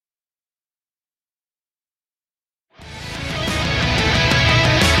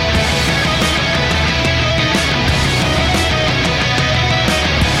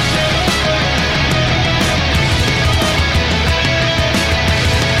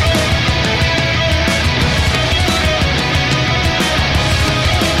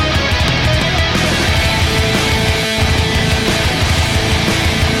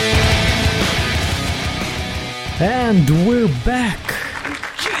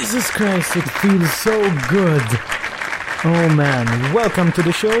Jesus Christ, it feels so good. Oh man, welcome to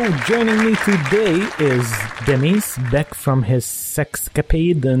the show. Joining me today is Demis, back from his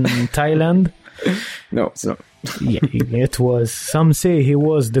sexcapade in Thailand. No, it's not. Yeah, it was. Some say he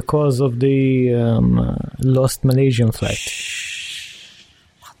was the cause of the lost Malaysian flight.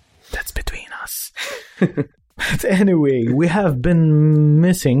 That's between us. But anyway, we have been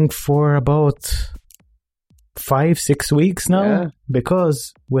missing for about 5-6 weeks now,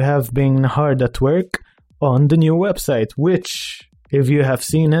 because we have been hard at work on the new website, which, if you have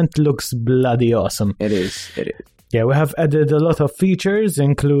seen it, looks bloody awesome. It is. Yeah, we have added a lot of features,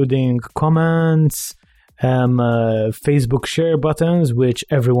 including comments, Facebook share buttons, which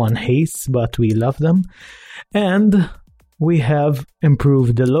everyone hates, but we love them. And we have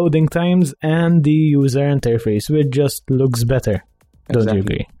improved the loading times and the user interface, which just looks better. Don't you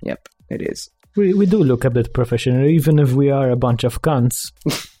agree? Yep, it is. We do look a bit professional, even if we are a bunch of cunts.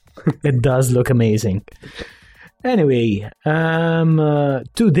 It does look amazing. Anyway,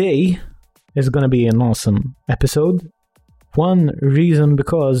 today is going to be an awesome episode. One reason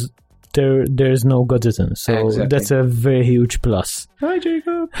because there's no Godzilla, so that's a very huge plus. Hi,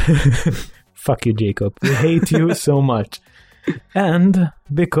 Jacob. Fuck you, Jacob. We hate you so much. And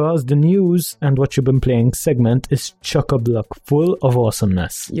because the news and what you've been playing segment is chock-a-block full of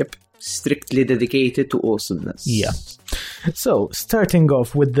awesomeness. Yep. Strictly dedicated to awesomeness. Yeah. So, starting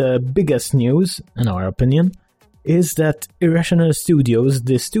off with the biggest news, in our opinion, is that Irrational Studios,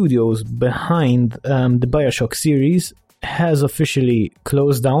 the studios behind the BioShock series, has officially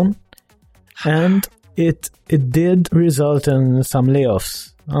closed down, and it did result in some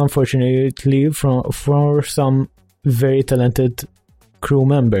layoffs, unfortunately, for some very talented crew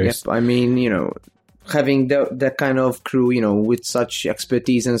members. Yep, I mean, having that kind of crew, with such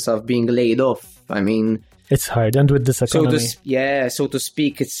expertise and stuff being laid off, I mean... It's hard, and with this economy... So to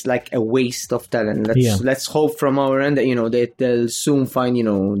speak, it's like a waste of talent. Let's hope from our end that they'll soon find,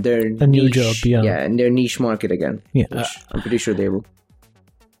 their new job, and their niche market again. Yeah. I'm pretty sure they will.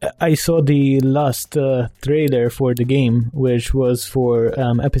 I saw the last trailer for the game, which was for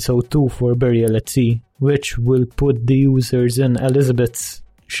episode 2 for Burial at Sea, which will put the users in Elizabeth's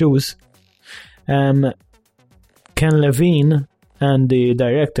shoes. Ken Levine and the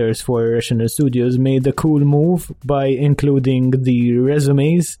directors for Irrational Studios made a cool move by including the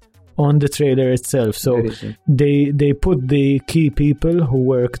resumes on the trailer itself. So they put the key people who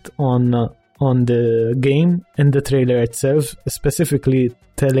worked on the game in the trailer itself, specifically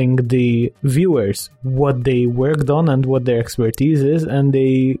telling the viewers what they worked on and what their expertise is, and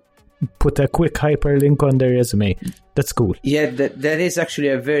they put a quick hyperlink on their resume. That's cool. Yeah, that is actually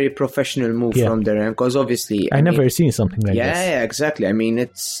a very professional move from their end, because obviously... I never seen something like this. Yeah, exactly. I mean,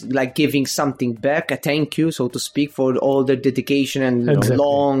 it's like giving something back, a thank you, so to speak, for all their dedication and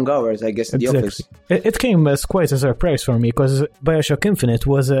long hours, I guess, in the office. It came as quite a surprise for me, because BioShock Infinite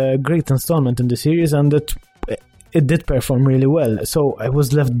was a great installment in the series, and it did perform really well. So I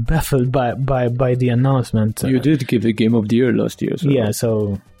was left baffled by the announcement. You did give it Game of the Year last year. So. Yeah,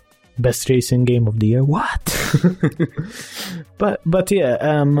 so... Best racing game of the year. What? but yeah,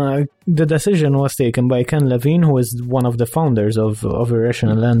 the decision was taken by Ken Levine, who is one of the founders of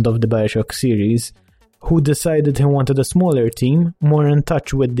Irrational and of the BioShock series, who decided he wanted a smaller team, more in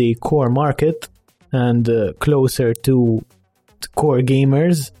touch with the core market and closer to core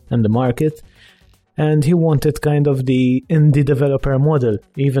gamers and the market. And he wanted kind of the indie developer model,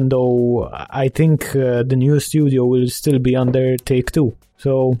 even though I think the new studio will still be under Take-Two.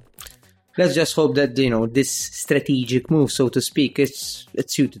 So let's just hope that this strategic move, so to speak, it's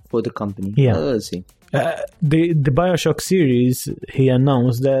suited for the company. Yeah, let's see. The BioShock series, he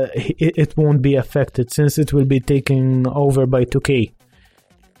announced that it won't be affected since it will be taken over by 2K.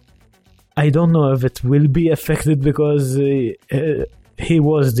 I don't know if it will be affected because he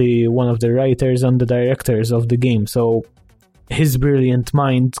was one of the writers and the directors of the game, so his brilliant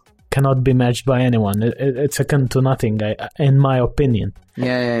mind cannot be matched by anyone. It's akin to nothing, in my opinion.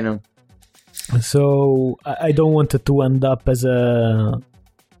 Yeah, I know. So I don't want it to end up as a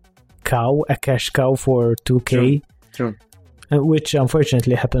cash cow for 2K. True. Which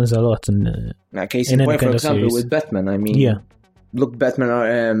unfortunately happens a lot in case in point, for example, with Batman. I mean, look, Batman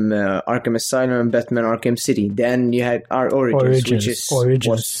Arkham Asylum and Batman Arkham City. Then you had Origins, which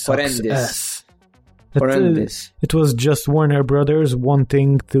was horrendous. Horrendous. It was just Warner Brothers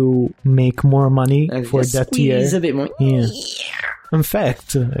wanting to make more money for that year. A bit more. Yeah. In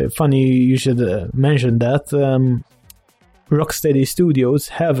fact, funny you should mention that. Rocksteady Studios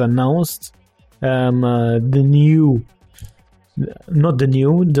have announced the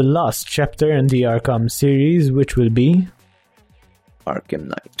last chapter in the Arkham series, which will be Arkham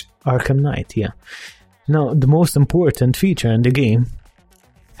Knight. Arkham Knight, yeah. Now, the most important feature in the game,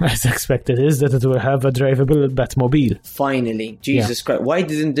 as expected, is that it will have a drivable Batmobile. Finally. Jesus Christ. Why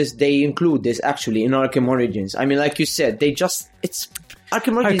didn't they include this actually in Arkham Origins? I mean, like you said, Arkham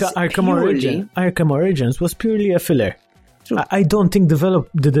Origins was purely a filler. I don't think the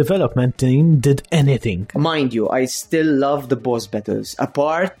development team did anything. Mind you, I still love the boss battles.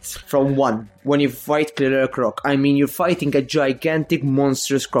 Apart from one, when you fight Killer Croc. I mean, you're fighting a gigantic,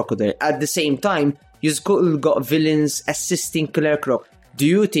 monstrous crocodile. At the same time, you've got villains assisting Killer Croc. Do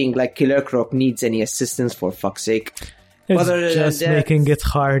you think like Killer Croc needs any assistance, for fuck's sake? It's just making it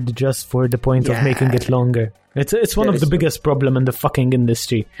hard just for the point of making it longer. It's one of the biggest problem in the fucking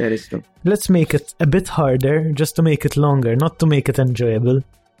industry. That is true. Let's make it a bit harder just to make it longer, not to make it enjoyable.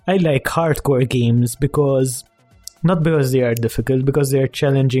 I like hardcore games not because they are difficult, because they are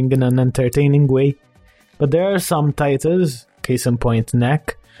challenging in an entertaining way. But there are some titles, case in point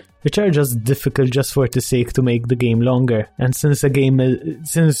Knack, which are just difficult just for the sake to make the game longer. And since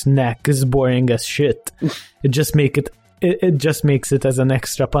Knack is boring as shit, it just makes it as an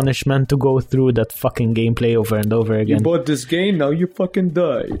extra punishment to go through that fucking gameplay over and over again. You bought this game, now you fucking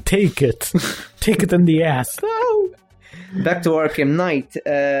die. Take it. Take it in the ass. No. Back to Arkham Knight.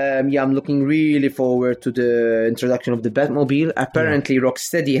 I'm looking really forward to the introduction of the Batmobile. Apparently,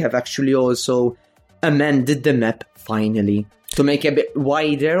 Rocksteady have actually also amended the map finally to make it a bit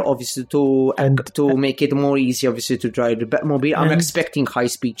wider, obviously to make it more easy, obviously, to drive the Batmobile. I'm expecting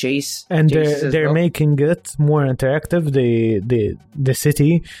high-speed chase. And they're making it more interactive, the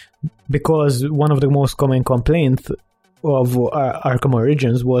city, because one of the most common complaints of Arkham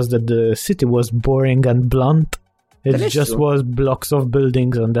Origins was that the city was boring and blunt. It just was blocks of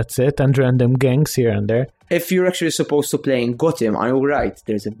buildings and that's it, and random gangs here and there. If you're actually supposed to play in Gotham, I'm alright.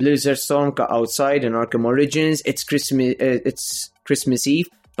 There's a blizzard storm outside in Arkham Origins. It's Christmas Eve,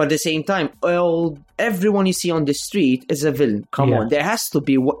 but at the same time, everyone you see on the street is a villain. Come on, there has to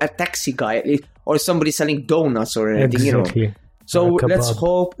be a taxi guy at least, or somebody selling donuts or anything, exactly. You know. So let's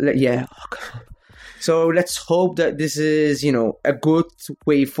hope, So let's hope that this is, a good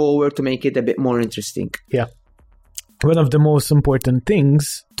way forward to make it a bit more interesting. Yeah. One of the most important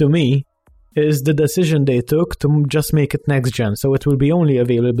things to me is the decision they took to just make it next gen. So it will be only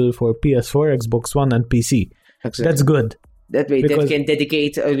available for PS4, Xbox One, and PC. Exactly. That's good. That way they can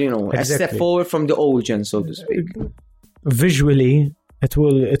dedicate, a step forward from the old gen, so to speak. Visually, it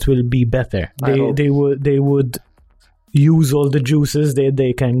will be better. They would use all the juices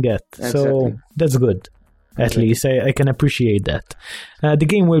they can get. Exactly. So that's good. At least I can appreciate that. The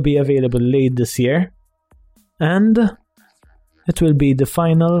game will be available late this year. And it will be the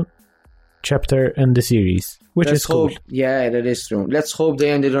final chapter in the series, which is cool. Yeah, that is true. Let's hope they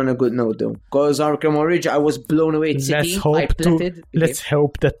ended on a good note, though. Because Arkham Origins, I was blown away. Let's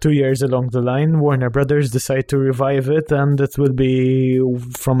hope that 2 years along the line, Warner Brothers decide to revive it, and it will be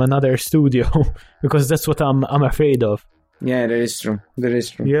from another studio, because that's what I'm afraid of. Yeah, that is true.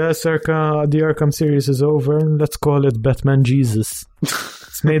 Yes, the Arkham series is over. Let's call it Batman Jesus.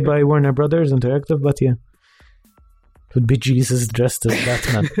 It's made by Warner Brothers Interactive, but yeah. It would be Jesus dressed as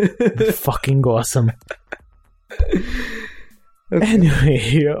Batman. Fucking awesome. Okay.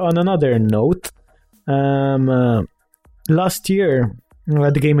 Anyway, on another note, last year,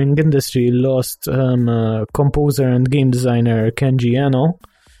 the gaming industry lost composer and game designer Kenji Ano,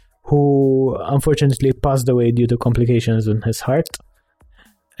 who unfortunately passed away due to complications in his heart.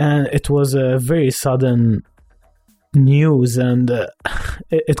 And it was a very sudden news, and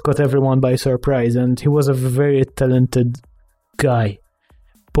it caught everyone by surprise. And he was a very talented guy,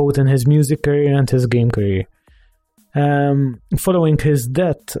 both in his music career and his game career. Following his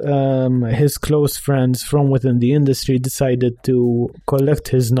death, his close friends from within the industry decided to collect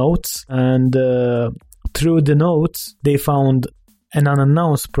his notes, and through the notes they found an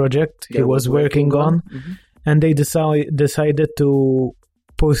unannounced project he was working on. Mm-hmm. And they decided to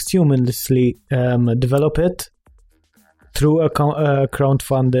posthumously develop it through a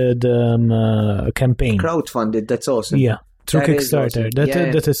crowdfunded campaign. Crowdfunded, that's awesome. Yeah, through Kickstarter.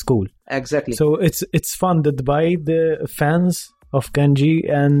 Awesome. That is cool. Exactly. So it's funded by the fans of Kenji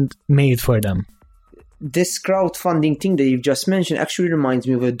and made for them. This crowdfunding thing that you've just mentioned actually reminds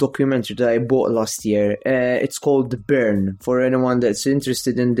me of a documentary that I bought last year. It's called The Burn. For anyone that's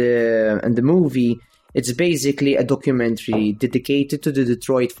interested in the movie, it's basically a documentary dedicated to the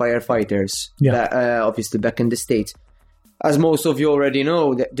Detroit firefighters. Yeah. Obviously back in the States. As most of you already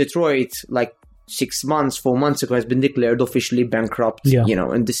know, Detroit, like 4 months ago, has been declared officially bankrupt,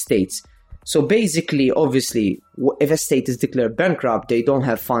 in the States. So basically, obviously, if a state is declared bankrupt, they don't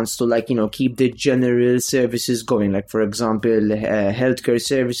have funds to keep the general services going. Like, for example, healthcare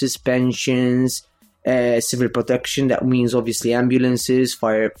services, pensions, civil protection. That means obviously ambulances,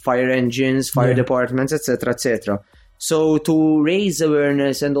 fire engines, fire departments, etc., etc. So to raise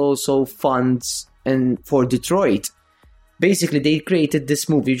awareness and also funds for Detroit, basically they created this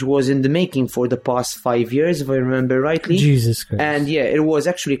movie, which was in the making for the past 5 years, if I remember rightly. Jesus Christ. And it was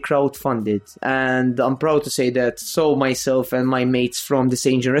actually crowdfunded. And I'm proud to say that myself and my mates from the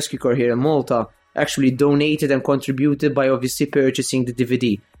St. John Rescue Corps here in Malta actually donated and contributed by obviously purchasing the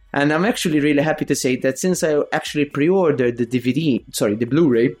DVD. And I'm actually really happy to say that since I actually pre-ordered the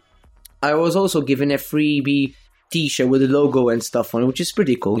Blu-ray, I was also given a freebie T-shirt with the logo and stuff on it, which is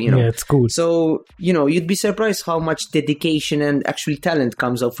pretty cool, Yeah, it's cool. So, you'd be surprised how much dedication and actually talent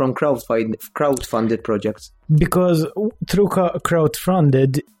comes out from crowdfunded projects. Because through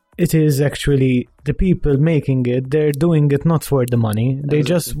crowdfunded, it is actually the people making it, they're doing it not for the money. They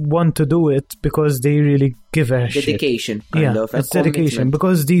just want to do it because they really give a shit. Dedication, kind of. It's dedication.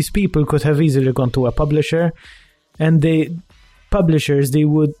 Because these people could have easily gone to a publisher, and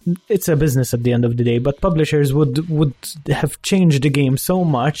it's a business at the end of the day, but publishers would have changed the game so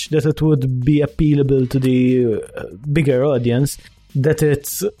much that it would be appealable to the bigger audience, that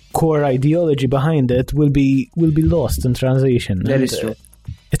its core ideology behind it will be lost in translation. That is true.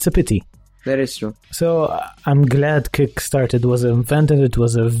 It's a pity. That is true. So I'm glad Kickstarter was invented. It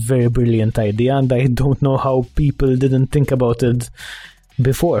was a very brilliant idea, and I don't know how people didn't think about it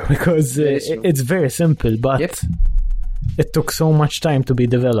before, because it's very simple, but it took so much time to be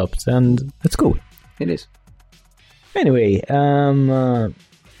developed, and it's cool. It is. Anyway,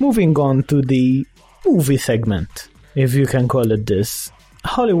 moving on to the movie segment, if you can call it this.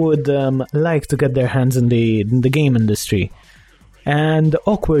 Hollywood like to get their hands in the game industry, and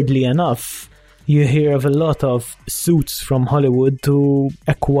awkwardly enough, you hear of a lot of suits from Hollywood to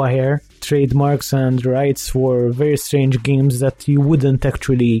acquire trademarks and rights for very strange games that you wouldn't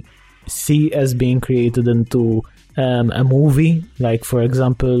actually see as being created into a movie, like for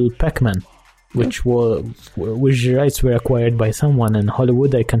example Pac-Man, which rights were acquired by someone in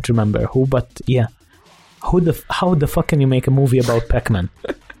Hollywood. I can't remember who, but how the fuck can you make a movie about Pac-Man?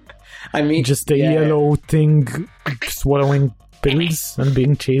 I mean, just a yellow thing swallowing pills and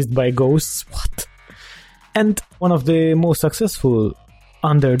being chased by ghosts. What? And one of the most successful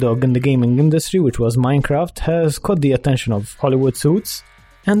underdog in the gaming industry, which was Minecraft, has caught the attention of Hollywood suits.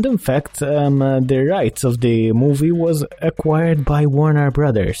 And in fact, the rights of the movie was acquired by Warner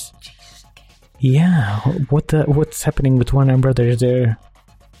Brothers. Yeah, what's happening with Warner Brothers there?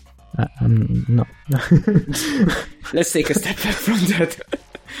 No. Let's take a step back from that.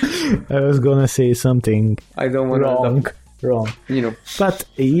 I was gonna say something. I don't want wrong. But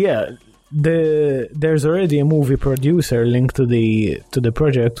yeah, there's already a movie producer linked to the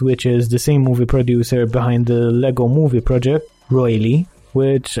project, which is the same movie producer behind the Lego Movie project, Roy Lee.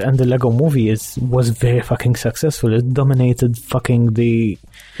 And the Lego Movie was very fucking successful. It dominated fucking the...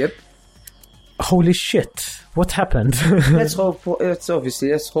 Yep. Holy shit. What happened? Let's hope that,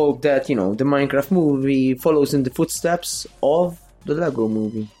 the Minecraft movie follows in the footsteps of the Lego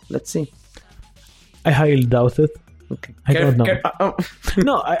Movie. Let's see. I highly doubt it. Okay. I don't know.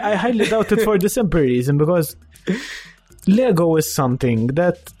 No, I highly doubt it for the simple reason, because Lego is something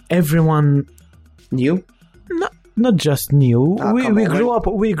that everyone knew. Not just new. We grew up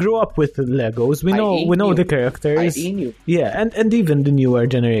with Legos. We know the characters. Yeah, and even the newer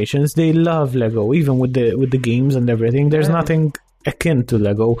generations, they love Lego, even with the games and everything. There's nothing akin to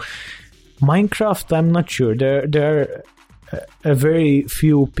Lego. Minecraft, I'm not sure. There are a very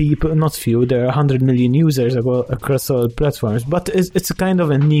few people, not few. There are 100 million users across all platforms, but it's a kind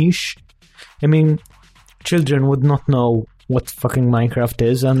of a niche. I mean, children would not know what fucking Minecraft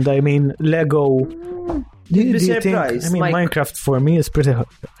is, and I mean Lego. Do you think? I mean, Minecraft for me is a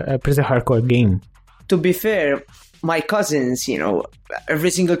pretty hardcore game. To be fair, my cousins, every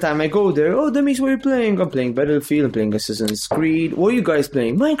single time I go there, oh, Demis, what are you playing? I'm playing Battlefield, I'm playing Assassin's Creed. What are you guys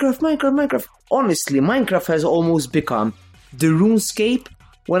playing? Minecraft. Honestly, Minecraft has almost become the RuneScape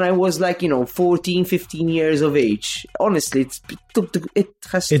when I was 14, 15 years of age. Honestly, it's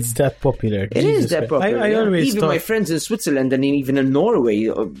that popular. It is that popular. I always even my friends in Switzerland and even in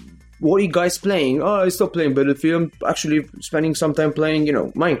Norway. What are you guys playing? Oh, I stopped playing Battlefield. I'm actually spending some time playing,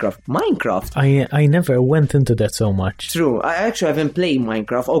 Minecraft. I never went into that so much. True. I actually haven't played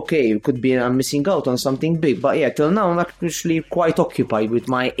Minecraft. Okay, it could be I'm missing out on something big. But yeah, till now I'm actually quite occupied with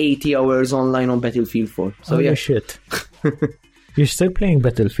my 80 hours online on Battlefield 4. So shit. You're still playing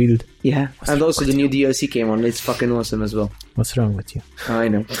Battlefield? Yeah. And also the new DLC came on. It's fucking awesome as well. What's wrong with you? I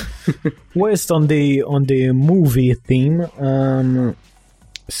know. Whilst on the movie theme,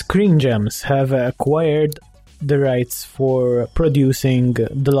 Screen Gems have acquired the rights for producing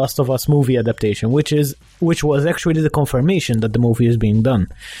the Last of Us movie adaptation, which was actually the confirmation that the movie is being done.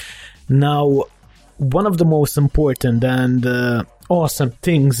 Now, one of the most important and awesome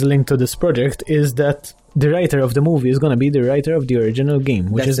things linked to this project is that the writer of the movie is going to be the writer of the original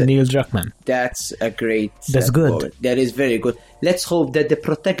game, which is Neil Druckmann. That's a great... That's good. Forward. That is very good. Let's hope that the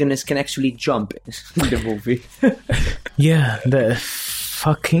protagonist can actually jump in the movie. Yeah, the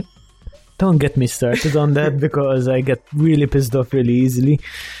fucking... Don't get me started on that because I get really pissed off really easily.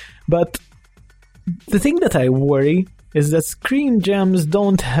 But the thing that I worry is that Screen Gems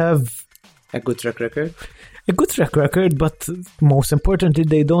don't have... A good track record? A good track record, but most importantly,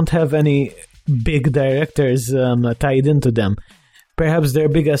 they don't have any big directors tied into them. Perhaps their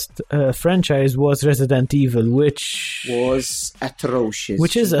biggest franchise was Resident Evil, which was atrocious.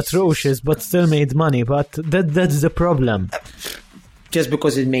 Which is atrocious, but still made money. But that's the problem. Just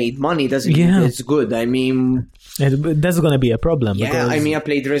because it made money doesn't mean it's good. I mean... That's going to be a problem. Yeah, I mean, I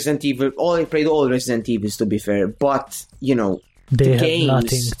played Resident Evil. I played all Resident Evils, to be fair. But, you know, they the have games,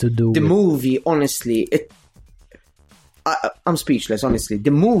 nothing to do the movie, honestly, I'm speechless, honestly.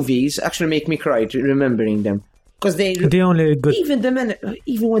 The movies actually make me cry remembering them. Because they only good... Even when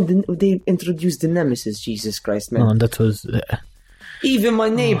they introduced the Nemesis, Jesus Christ, man. Oh, that was... Even my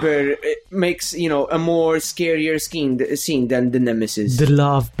neighbor makes, you know, a more scarier scene than the Nemesis. The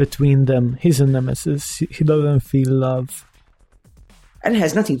love between them. He's a Nemesis. He doesn't feel love. And it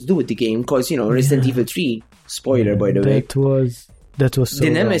has nothing to do with the game, because, you know, Resident Evil 3, spoiler, by the way. That was so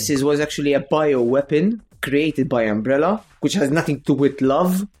The Nemesis was actually a bioweapon created by Umbrella, which has nothing to do with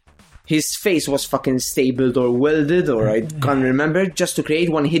love. His face was fucking stapled or welded, or I can't remember, just to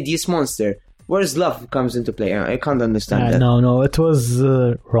create one hideous monster. Where's love comes into play? I can't understand that. No, it was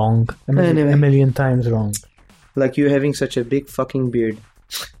wrong. A million times wrong. Like you having such a big fucking beard.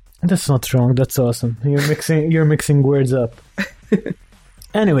 That's not wrong. That's awesome. You're mixing words up.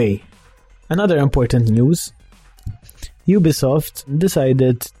 Anyway, another important news. Ubisoft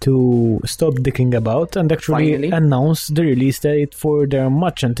decided to stop dicking about and actually announce the release date for their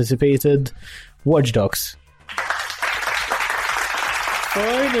much anticipated Watch Dogs.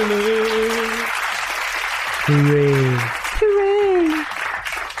 Finally! Hooray!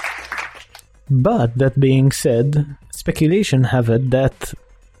 But that being said, speculation have it that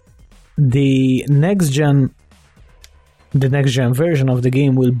the next gen version of the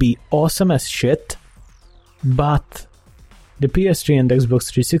game will be awesome as shit, but the PS3 and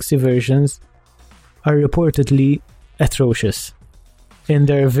Xbox 360 versions are reportedly atrocious in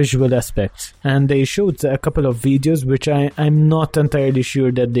their visual aspects. And they showed a couple of videos which I'm not entirely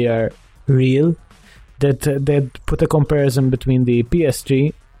sure that they are real, that put a comparison between the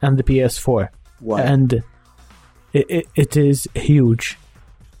PS3 and the PS4. Wow. And it is huge.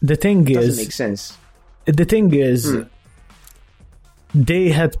 The thing is... Doesn't make sense. The thing is, they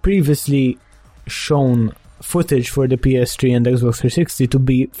had previously shown footage for the PS3 and Xbox 360 to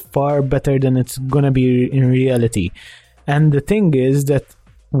be far better than it's gonna be in reality. And the thing is that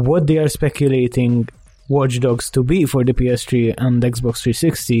what they are speculating Watch Dogs to be for the PS3 and Xbox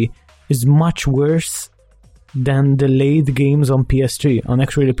 360 is much worse than the late games on PS3, on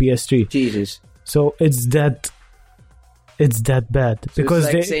actually PS3. Jesus. So it's that bad. So because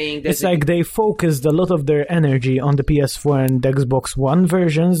it's like they focused a lot of their energy on the PS4 and Xbox One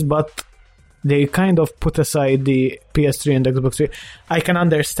versions, but they kind of put aside the PS3 and Xbox 3. I can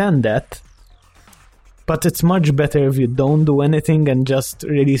understand that, but it's much better if you don't do anything and just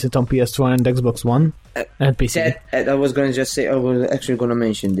release it on PS4 and Xbox One and PC. I was actually going to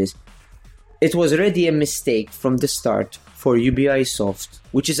mention this. It was already a mistake from the start for Ubisoft,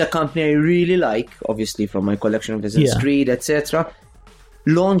 which is a company I really like, obviously from my collection of Assassin's Creed, etc.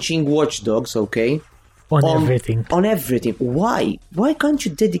 Launching Watch Dogs, okay? On everything. On everything. Why? Why can't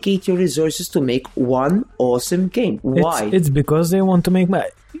you dedicate your resources to make one awesome game? Why? It's because they want to make...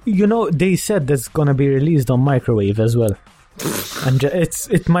 You know, they said that's going to be released on microwave as well. And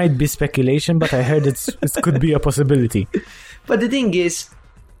it might be speculation, but I heard it could be a possibility. But the thing is,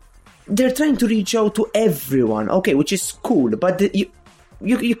 they're trying to reach out to everyone, okay, which is cool, but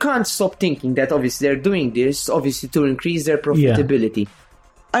you can't stop thinking that obviously they're doing this, obviously to increase their profitability. Yeah.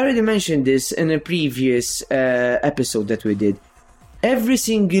 I already mentioned this in a previous episode that we did. Every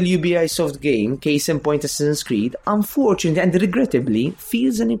single Ubisoft game, case in point Assassin's Creed, unfortunately and regrettably,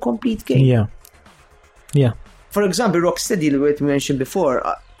 feels an incomplete game. Yeah. For example, Rocksteady, what we mentioned before,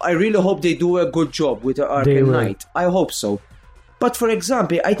 I really hope they do a good job with Arkham Knight. I hope so. But for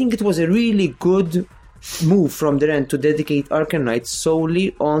example, I think it was a really good move from their end to dedicate Arkham Knight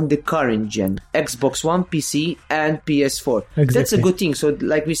solely on the current gen, Xbox One, PC, and PS4. Exactly. That's a good thing. So,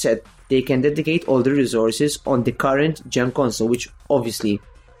 like we said, they can dedicate all the resources on the current gen console, which obviously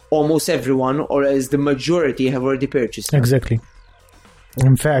almost everyone, or as the majority, have already purchased. Exactly.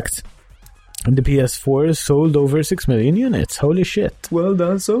 In fact, the PS4 sold over 6 million units. Holy shit. Well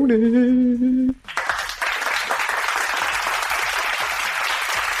done, Sony.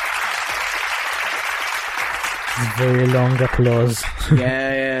 Very long applause.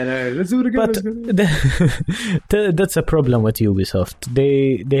 No, let's do it again. But that's a problem with Ubisoft.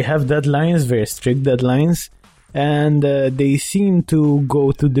 They have deadlines, very strict deadlines, and they seem to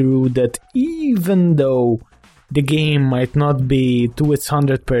go to the route that even though the game might not be to its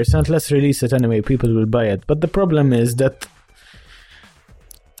 100%, let's release it anyway, people will buy it. But the problem is that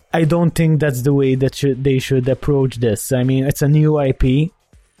I don't think that's the way that they should approach this. I mean, it's a new IP.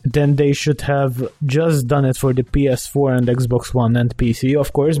 Then they should have just done it for the PS4 and Xbox One and PC,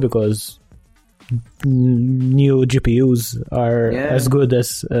 of course, because new GPUs are as good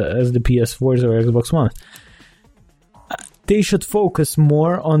as the PS4s or Xbox One. They should focus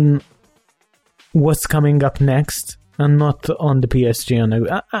more on what's coming up next and not on the PSG. And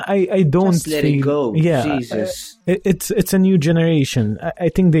I don't just let it go. Yeah, Jesus. It's a new generation. I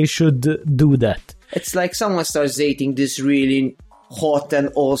think they should do that. It's like someone starts dating this really hot and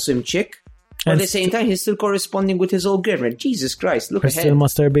awesome chick, but at the same time he's still corresponding with his old girlfriend. Jesus Christ, look ahead. Still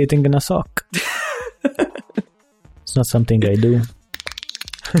masturbating in a sock. It's not something I do.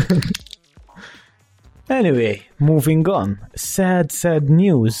 Anyway, moving on. Sad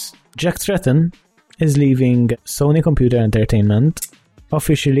news. Jack Tretton is leaving Sony Computer Entertainment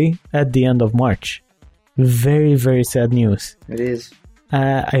officially at the end of March. Very, very sad news. It is.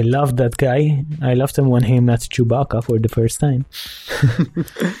 I loved that guy. I loved him when he met Chewbacca for the first time.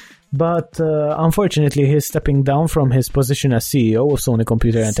 But unfortunately, he's stepping down from his position as CEO of Sony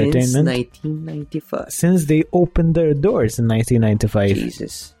Computer Entertainment. Since 1995. Since they opened their doors in 1995.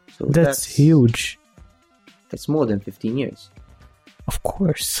 Jesus. So that's huge. That's more than 15 years. Of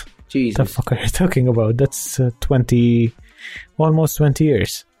course. Jesus. What the fuck are you talking about? That's almost 20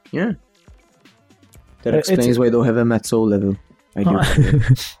 years. Yeah. That explains why they don't have a Matzo level. I do.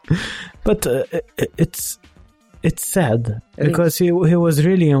 But it's sad because he was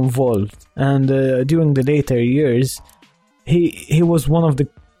really involved, and during the later years, he was one of the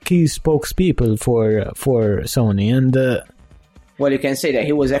key spokespeople for Sony, and well, you can say that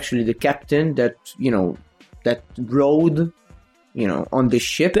he was actually the captain that rode, on the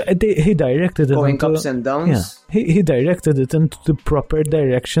ship. He directed it going ups and downs. Yeah, he directed it into the proper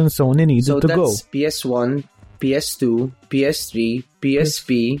direction Sony needed to go. So that's PS1. PS2, PS3,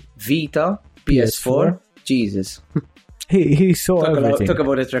 PSP, Vita, PS4. Jesus. He saw everything. Talk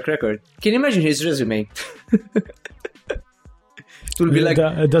about a track record. Can you imagine his resume? It will be like...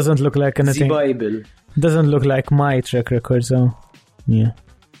 It doesn't look like anything. The Bible. Doesn't look like my track record, so... Yeah.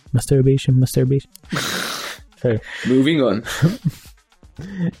 Masturbation. Sorry. Moving on.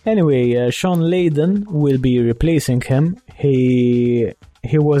 Anyway, Sean Layden will be replacing him.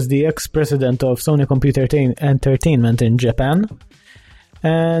 He was the ex-president of Sony Computer Entertainment in Japan,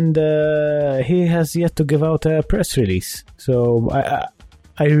 and he has yet to give out a press release. So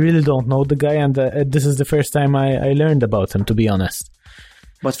I really don't know the guy, and this is the first time I learned about him, to be honest.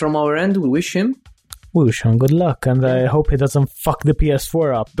 But from our end, we wish him good luck, and I hope he doesn't fuck the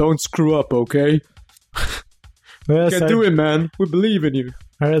PS4 up. Don't screw up, okay? You can do it, man. We believe in you.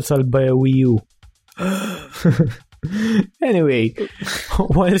 Or else I'll buy a Wii U. Anyway,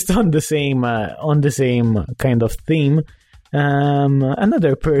 whilst on the same kind of theme,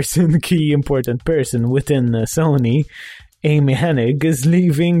 another key important person within Sony, Amy Hennig, is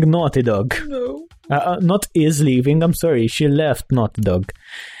leaving Naughty Dog. No. Not is leaving, I'm sorry, she left Naughty Dog.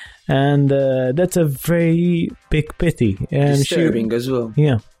 And that's a very big pity. And disturbing as well.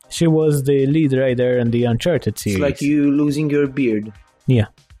 Yeah. She was the lead writer in the Uncharted series. It's like you losing your beard. Yeah.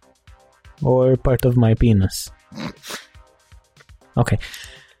 Or part of my penis. Okay.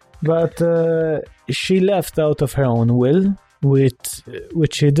 But she left out of her own will, which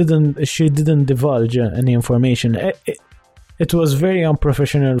she didn't divulge any information. It was very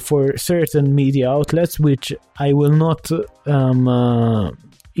unprofessional for certain media outlets, which I will not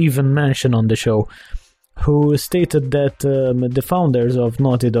even mention on the show, who stated that the founders of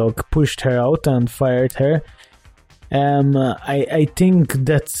Naughty Dog pushed her out and fired her. I think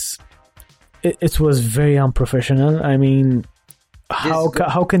it was very unprofessional. I mean,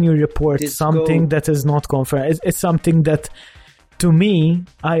 how can you report something that is not confirmed? It's something that, to me,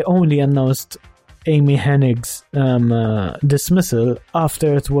 I only announced Amy Hennig's dismissal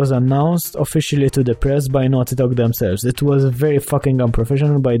after it was announced officially to the press by Naughty Dog themselves. It was very fucking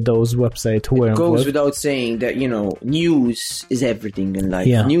unprofessional by those websites who were involved. It goes without saying that, news is everything in life.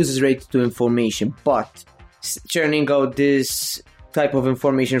 Yeah. News is related to information, but churning out this type of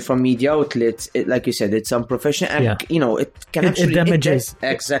information from media outlets, like you said, it's unprofessional, and it can actually damages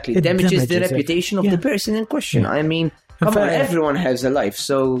the reputation of the person in question. I mean, everyone has a life,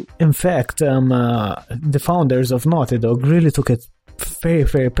 so in fact, the founders of Naughty Dog really took it very,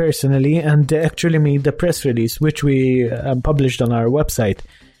 very personally, and they actually made the press release, which we published on our website.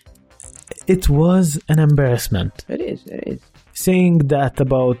 It was an embarrassment. It is. Saying that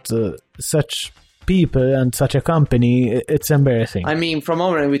about such people and such a company, it's embarrassing. I mean, from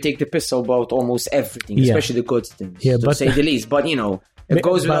our end, we take the piss about almost everything, especially the good things, to say the least. But, it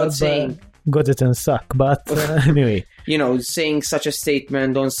goes without saying. Good it and suck, but anyway. Saying such a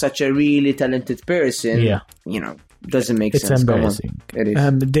statement on such a really talented person, doesn't make sense. It's embarrassing. It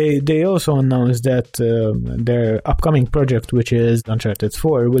is. They also announced that their upcoming project, which is Uncharted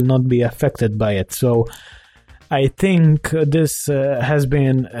 4, will not be affected by it. So I think this has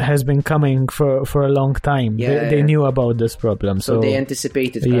been coming for a long time. They knew about this problem, so they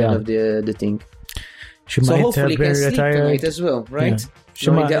anticipated kind of the thing. She might have been retired tonight as well, right?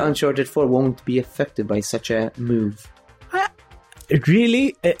 Knowing that Uncharted 4 won't be affected by such a move.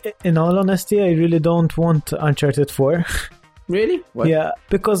 Really, in all honesty, I really don't want Uncharted 4. Really? What? Yeah,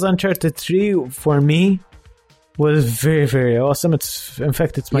 because Uncharted 3 for me was very, very awesome. It's my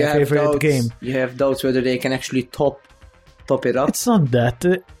favorite game. You have doubts whether they can actually top it up? It's not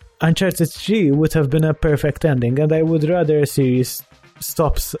that. Uncharted 3 would have been a perfect ending, and I would rather a series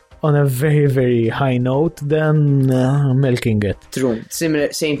stops on a very, very high note than milking it. True. Same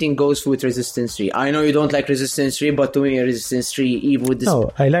thing goes with Resistance 3. I know you don't like Resistance 3, but to me, Resistance 3, even with this...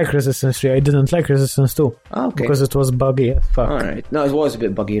 No, I like Resistance 3. I didn't like Resistance 2. Okay. Because it was buggy as fuck. Alright. No, it was a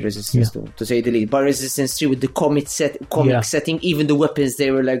bit buggy, Resistance 2, to say the least. But Resistance 3, with the comic setting, even the weapons,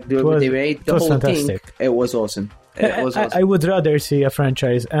 they were like... The whole fantastic. Thing, it was awesome. I would rather see a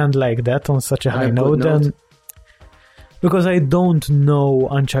franchise end like that on such a high note than... Because I don't know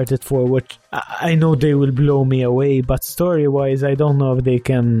Uncharted 4, which I know they will blow me away, but story-wise, I don't know if they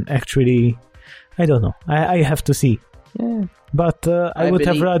can actually... I don't know. I have to see. Yeah. But I would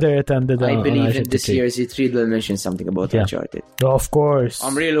have rather it ended I believe that this year's E3 will mention something about Uncharted. Of course.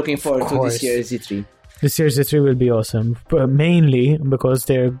 I'm really looking forward to this year's E3. This year's E3 will be awesome. Mainly because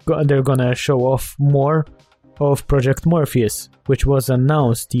they're gonna show off more of Project Morpheus, which was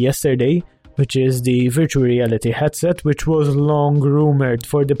announced yesterday, which is the virtual reality headset, which was long rumored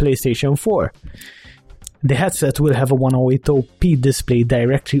for the PlayStation 4. The headset will have a 108p display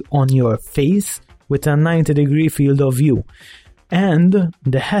directly on your face with a 90-degree field of view. And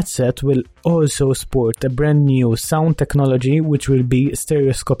the headset will also sport a brand new sound technology, which will be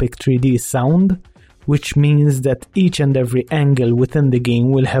stereoscopic 3D sound, which means that each and every angle within the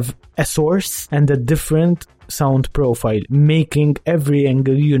game will have a source and a different sound profile, making every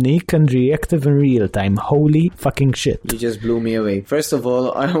angle unique and reactive in real time. Holy fucking shit. You just blew me away. First of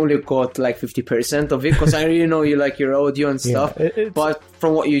all, I only caught like 50% of it because I really know you like your audio and stuff. But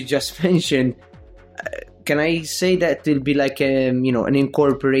from what you just mentioned, can I say that it'll be like an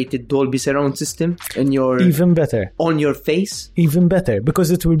incorporated Dolby surround system in your... Even better. On your face? Even better,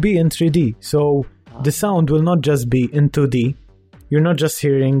 because it will be in 3D. So the sound will not just be in 2D. You're not just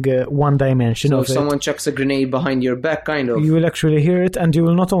hearing one dimension of it. So if someone chucks a grenade behind your back, kind of... You will actually hear it, and you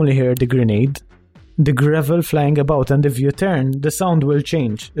will not only hear the grenade, the gravel flying about, and if you turn, the sound will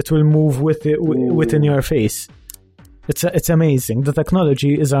change. It will move within your face. It's amazing. The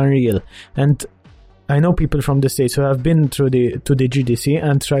technology is unreal. And I know people from the States who have been to the GDC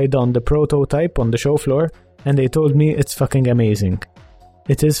and tried on the prototype on the show floor, and they told me it's fucking amazing.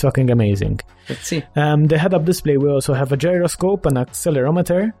 It is fucking amazing. Let's see. The head-up display will also have a gyroscope, an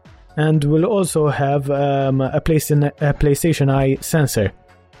accelerometer, and will also have a PlayStation Eye sensor.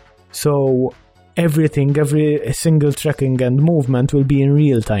 So every single tracking and movement will be in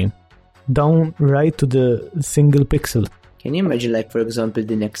real time, down right to the single pixel. Can you imagine, like, for example,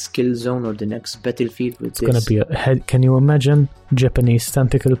 the next Killzone or the next Battlefield with this? It's gonna be can you imagine Japanese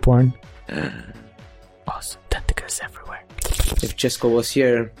tentacle porn? Awesome. Tentacles everywhere. If Chesko was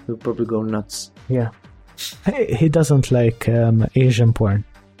here, he would probably go nuts. Yeah. He doesn't like Asian porn.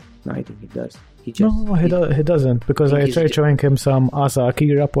 No, I think he does. He doesn't, because I tried showing him some Asa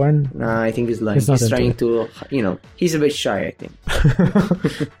Akira porn. Nah, I think he's lying. He's trying to, he's a bit shy, I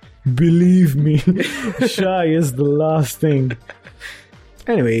think. Believe me, shy is the last thing.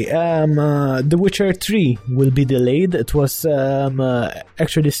 Anyway, The Witcher 3 will be delayed. It was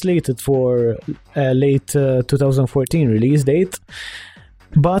actually slated for a late 2014 release date.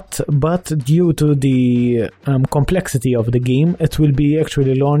 But due to the complexity of the game, it will be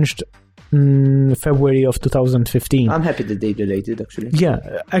actually launched in February of 2015. I'm happy that they delayed it, actually. Yeah,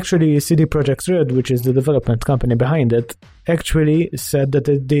 actually CD Projekt Red, which is the development company behind it, actually said that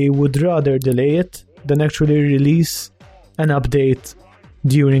they would rather delay it than actually release an update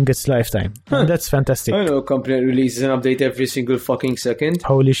during its lifetime. And that's fantastic. I know a company releases an update every single fucking second.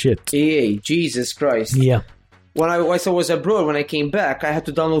 Holy shit. EA, Jesus Christ. Yeah. When I was abroad, when I came back, I had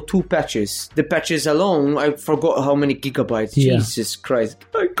to download 2 patches. The patches alone, I forgot how many gigabytes. Yeah. Jesus Christ.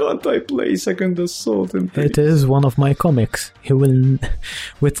 I can't play Second Assault. It is one of my comics. You will,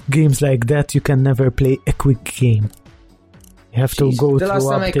 with games like that, you can never play a quick game. You have to go through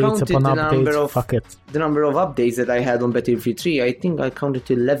updates upon updates. Fuck it. The number of updates that I had on Battlefield 3, I think I counted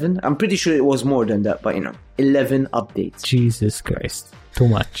to 11. I'm pretty sure it was more than that, but 11 updates. Jesus Christ. Too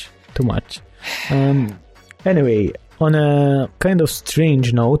much. Anyway, on a kind of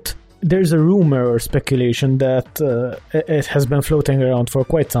strange note, there's a rumor or speculation that it has been floating around for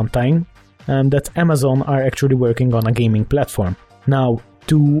quite some time, that Amazon are actually working on a gaming platform. Now,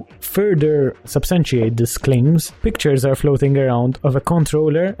 to further substantiate these claims, pictures are floating around of a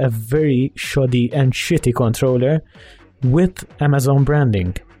controller, a very shoddy and shitty controller, with Amazon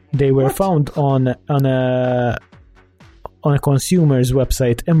branding. They were found on a consumer's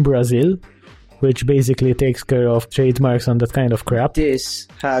website in Brazil, which basically takes care of trademarks and that kind of crap. This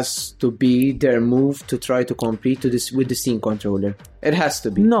has to be their move to try to compete with the Steam controller. It has to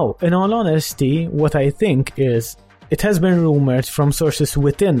be. No, in all honesty, what I think is, it has been rumored from sources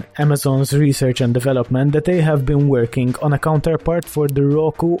within Amazon's research and development that they have been working on a counterpart for the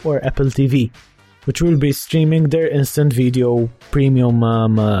Roku or Apple TV, which will be streaming their instant video premium...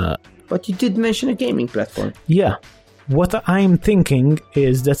 But you did mention a gaming platform. Yeah. What I'm thinking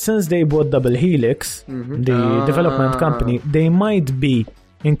is that since they bought Double Helix, the development company, they might be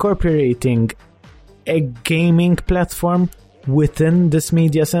incorporating a gaming platform within this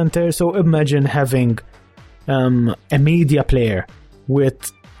media center. So imagine having a media player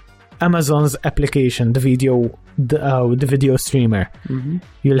with Amazon's application, the video streamer.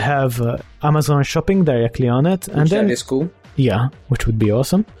 You'll have Amazon shopping directly on it, and then that is cool. Yeah, which would be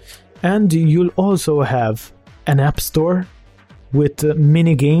awesome. And you'll also have an app store with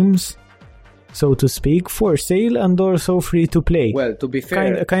mini games, so to speak, for sale and also free to play. Well, to be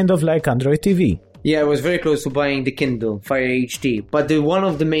fair, kind of like Android TV. Yeah, I was very close to buying the Kindle Fire HD, but one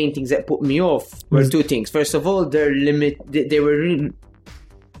of the main things that put me off were 2 things. First of all, one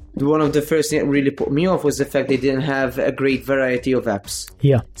of the first things that really put me off was the fact they didn't have a great variety of apps.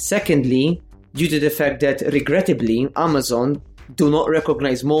 Yeah. Secondly, due to the fact that, regrettably, Amazon do not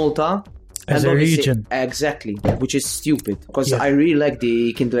recognize Malta as a region. Exactly, which is stupid, because I really like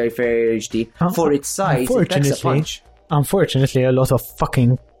the Kindle Fire HD. For its size, it packs a punch. Unfortunately, a lot of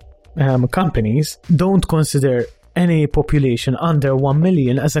fucking companies don't consider any population under 1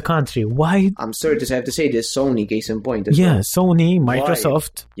 million as a country. Why? I'm sorry to have to say this, Sony, case in point. Sony,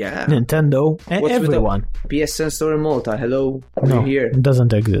 Microsoft, Nintendo, and everyone. PSN store in Malta, hello, we're here. It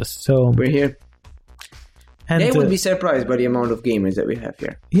doesn't exist, so... We're here. And they would be surprised by the amount of gamers that we have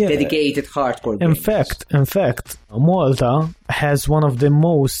here. Yeah, dedicated, hardcore gamers. In fact, Malta has one of the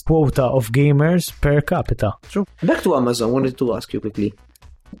most quota of gamers per capita. True. Back to Amazon, I wanted to ask you quickly.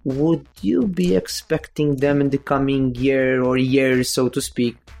 Would you be expecting them in the coming year or years, so to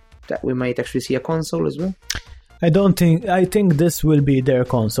speak, that we might actually see a console as well? I think this will be their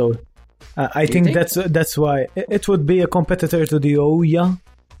console. I think that's why it would be a competitor to the Ouya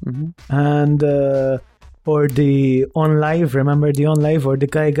and or the OnLive. Remember the OnLive or the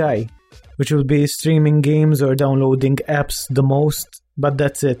Guy, which will be streaming games or downloading apps the most. But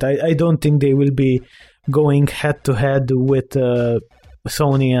that's it. I don't think they will be going head to head with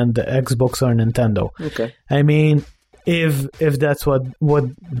Sony and Xbox or Nintendo. Okay. I mean, if that's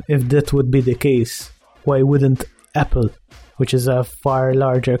if that would be the case, why wouldn't Apple, which is a far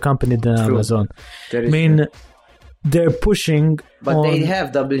larger company than Amazon? I mean, they're pushing. But they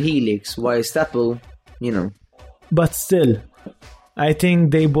have Double Helix. Why is Apple? But still, I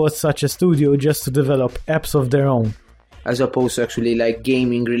think they bought such a studio just to develop apps of their own, as opposed to actually like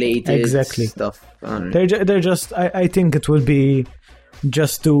gaming related stuff. They're just. I think it will be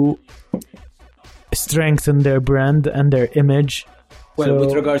just to strengthen their brand and their image. Well,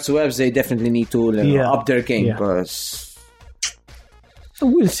 with regards to apps, they definitely need to up their game. Because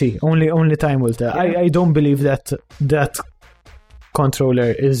we'll see. Only time will tell. I don't believe that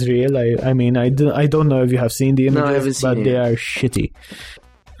controller is real. I mean, I don't know if you have seen the images, I haven't seen but they are shitty.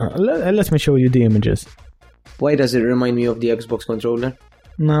 Let me show you the images. Why does it remind me of the Xbox controller?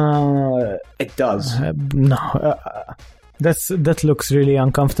 No, it does. That looks really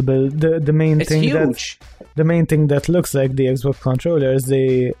uncomfortable. The main thing that looks like the Xbox controller is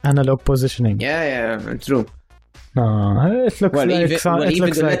the analog positioning. Yeah, true. No, it looks even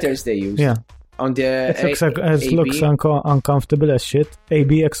the letters they use. Yeah. On the it looks uncomfortable as shit.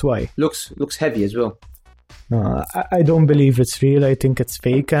 ABXY. Looks heavy as well. No, I don't believe it's real. I think it's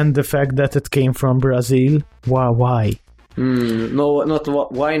fake. And the fact that it came from Brazil, why? No, not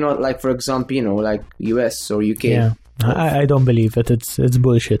why not? Like, for example, like US or UK. Yeah, I don't believe it. It's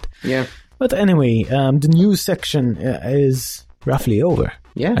bullshit. Yeah. But anyway, the news section is roughly over.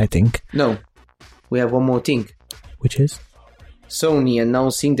 Yeah, I think. No, we have one more thing. Which is? Sony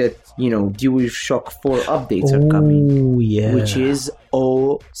announcing that, DualShock 4 updates are coming. Oh, yeah. Which is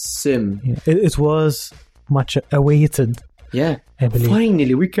awesome. Yeah. It was much awaited. Yeah. I believe.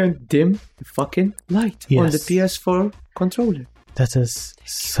 Finally, we can dim the fucking light on the PS4 controller. That is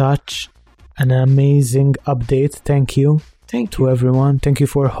such an amazing update. Thank you. Thank you to everyone. Thank you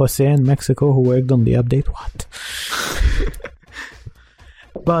for Jose in Mexico who worked on the update. What?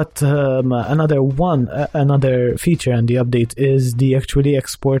 But another feature in the update is the actually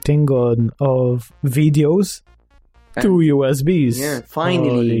exporting of videos to USBs. Yeah, finally.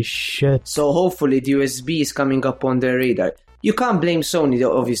 Holy shit. So hopefully the USB is coming up on their radar. You can't blame Sony,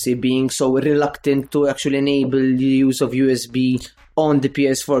 though, obviously, being so reluctant to actually enable the use of USB on the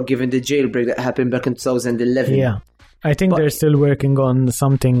PS4 given the jailbreak that happened back in 2011. Yeah, I think they're still working on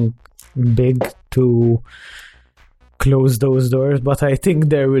something big to close those doors, but I think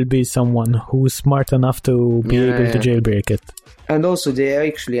there will be someone who's smart enough to be able to jailbreak it. And also they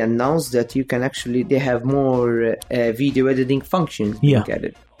actually announced that they have more video editing functions being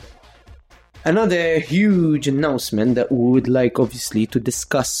added. Another huge announcement that we would like obviously to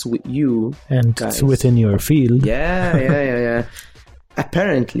discuss with you and guys. It's within your field. Yeah.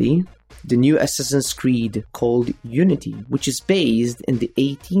 Apparently the new Assassin's Creed called Unity, which is based in the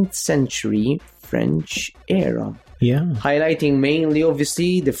 18th century French era. Yeah. Highlighting mainly,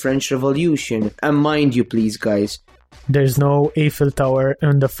 obviously, the French Revolution. And mind you, please, guys. There's no Eiffel Tower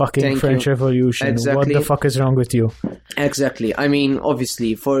in the fucking French Revolution. Exactly. What the fuck is wrong with you? Exactly. I mean,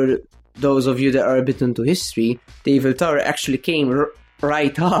 obviously, for those of you that are a bit into history, the Eiffel Tower actually came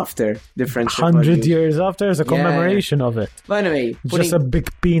right after the French Revolution. 100 years after is a commemoration of it. But anyway. Just a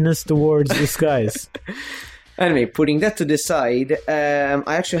big penis towards the skies. Anyway, putting that to the side, I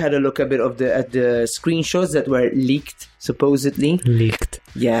actually had a look a bit at the screenshots that were leaked, supposedly. Leaked.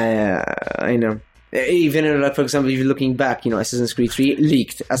 Yeah, I know. Even, like, for example, if you're looking back, Assassin's Creed 3,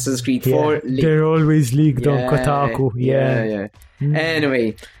 leaked. Assassin's Creed 4, leaked. They're always leaked on Kotaku. Yeah.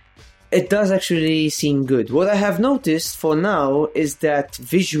 Anyway, it does actually seem good. What I have noticed for now is that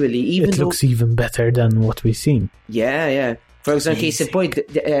visually, it looks even better than what we've seen. Yeah. For example, case in point,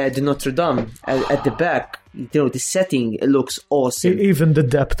 the Notre Dame at the back, the setting, it looks awesome. Even the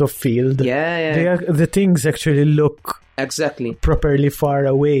depth of field. Yeah. The things actually look properly far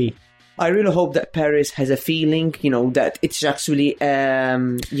away. I really hope that Paris has a feeling, that it's actually,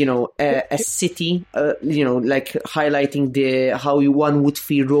 a city, like highlighting how one would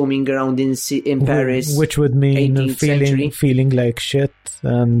feel roaming around in Paris. Which would mean feeling like shit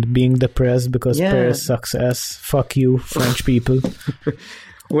and being depressed because Paris sucks ass. Fuck you, French people.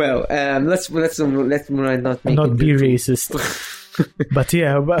 Well, let's not be racist. But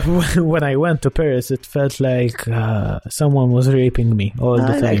when I went to Paris, it felt like someone was raping me all the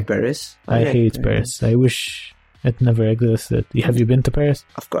time. I like Paris. I hate Paris. I wish it never existed. Have you been to Paris?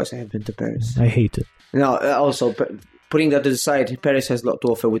 Of course I have been to Paris. I hate it. No, also, putting that to the side, Paris has a lot to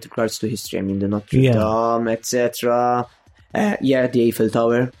offer with regards to history. I mean, the Notre Dame, etc. The Eiffel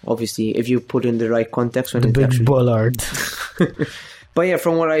Tower, obviously, if you put in the right context. The big bollard. But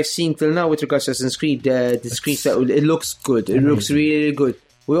from what I've seen till now with regards to Assassin's Creed, the screenshot, it looks good. It looks really good.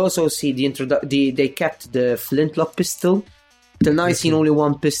 We also see they kept the flintlock pistol. Till now I've seen only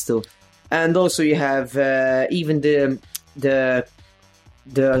one pistol. And also you have even the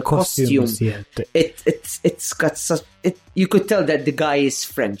costumes. Yeah. It's got such... you could tell that the guy is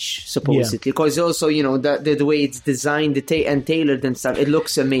French, supposedly. Because also, the way it's designed and tailored and stuff, it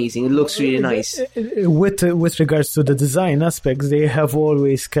looks amazing. It looks really nice. With regards to the design aspects, they have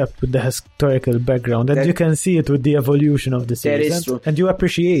always kept with the historical background. And you can see it with the evolution of the series. That is true. And you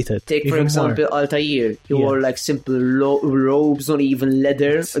appreciate it. Take, for example, Altair. He wore like simple robes, not even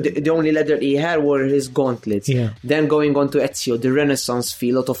leather. The only leather he had were his gauntlets. Yeah. Then going on to Ezio, the Renaissance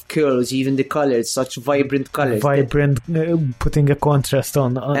feel, a lot of curls, even the colors, such vibrant colors. Vibrant and putting a contrast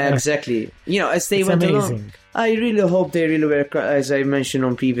on exactly. As they went along, I really hope they really work, as I mentioned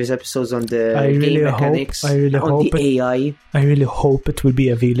on previous episodes, on the game mechanics, on the AI. I really hope it will be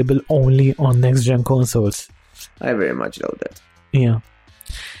available only on next-gen consoles. I very much doubt that. Yeah.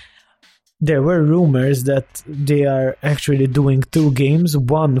 There were rumors that they are actually doing 2 games,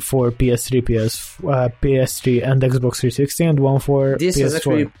 one for PS3, PS3 and Xbox 360, and one for this PS4. Is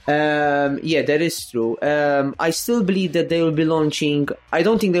actually, that is true. I still believe that they will be launching. I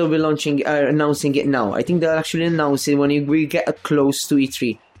don't think they will be announcing it now. I think they'll actually announce it when we get close to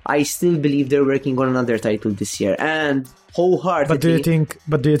E3. I still believe they're working on another title this year, and wholeheartedly.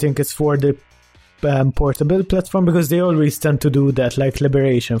 But do you think it's for the portable platform, because they always tend to do that, like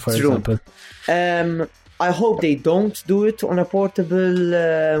Liberation, for example? I hope they don't do it on a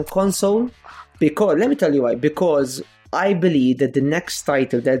portable console, because let me tell you why. Because I believe that the next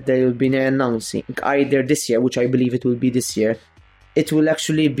title that they will be announcing either this year, which I believe it will be this year, it will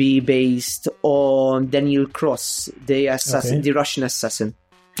actually be based on Daniel Cross, the assassin, the Russian assassin.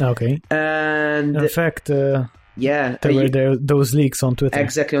 Okay. And in fact, there were those leaks on Twitter.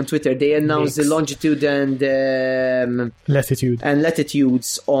 Exactly, on Twitter. They announced the longitude and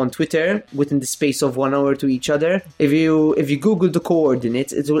latitudes on Twitter within the space of 1 hour to each other. If you Google the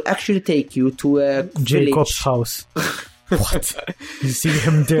coordinates, it will actually take you to a Jacob's house. What? You see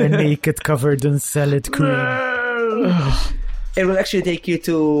him there naked, covered in salad cream. It will actually take you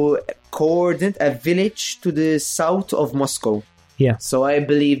to a village to the south of Moscow. Yeah. So I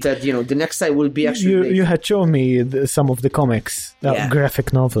believe that, the next time will be actually... You had shown me some of the comics,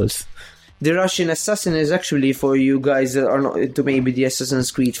 graphic novels. The Russian Assassin is actually, for you guys that are not into maybe the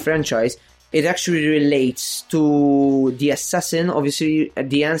Assassin's Creed franchise, it actually relates to the assassin, obviously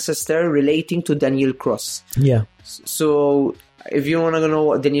the ancestor relating to Daniel Cross. Yeah. So... if you want to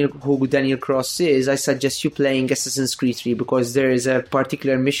know who Daniel Cross is, I suggest you playing Assassin's Creed 3, because there is a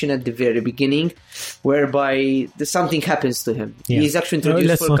particular mission at the very beginning whereby something happens to him. Yeah. He's actually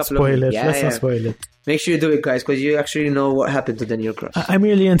introduced for a couple of minutes. Let's not spoil it. Make sure you do it, guys, because you actually know what happened to Daniel Cross. I'm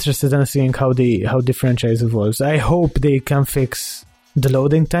really interested in seeing how the franchise evolves. I hope they can fix the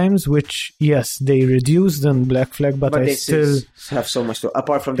loading times, which, yes, they reduced in Black Flag, but I still have so much to...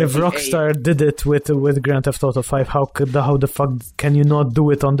 Apart from if Rockstar did it with Grand Theft Auto 5, how the fuck can you not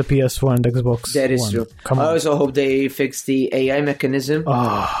do it on the PS4 and Xbox That is One? True. I also hope they fix the AI mechanism.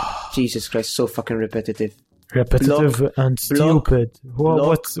 Jesus Christ, so fucking repetitive. And stupid.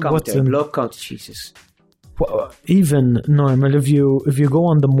 What's in block count? Jesus. Even normal, if you go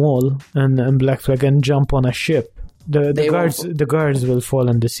on the mall and Black Flag and jump on a ship, the guards will fall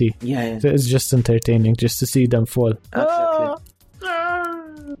in the sea. Yeah. So it's just entertaining just to see them fall. Absolutely.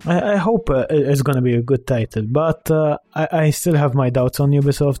 I hope it's going to be a good title, but I still have my doubts on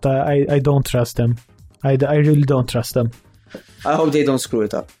Ubisoft. I don't trust them. I really don't trust them. I hope they don't screw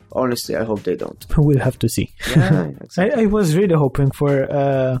it up. Honestly, I hope they don't. We'll have to see. Yeah, exactly. I was really hoping for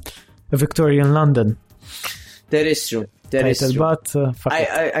a Victorian London. That is true. That is true. But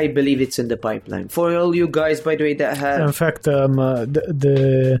I believe it's in the pipeline. For all you guys, by the way, that have... In fact,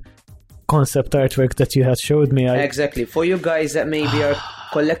 the concept artwork that you had showed me... Exactly. For you guys that maybe are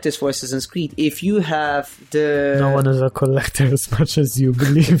collectors for Assassin's Creed, if you have the... No one is a collector as much as you,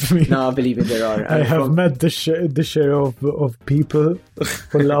 believe me. No, I believe it, there are. I have met the share of people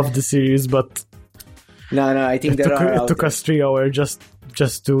who love the series, but... No, I think it took us 3 hours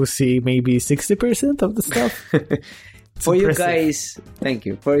just to see maybe 60% of the stuff. For you guys, thank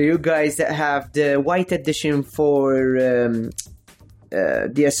you. For you guys that have the white edition for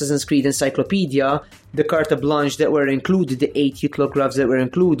the Assassin's Creed Encyclopedia, the carte blanche that were included, the 8 lithographs that were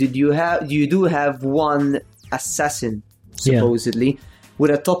included, you do have one assassin, supposedly, with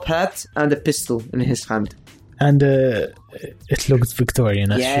a top hat and a pistol in his hand. And it looks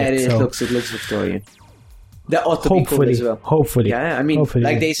Victorian. It looks Victorian. That ought to be cool as well. Hopefully. Yeah, I mean,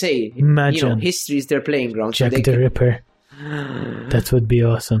 like they say, imagine, history is their playing ground. Jack the Ripper. That would be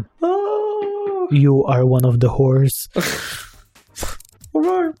awesome. You are one of the whores.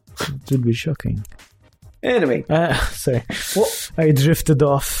 It would be shocking. Anyway. Sorry. I drifted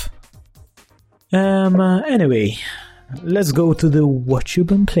off. Anyway, let's go to the What You've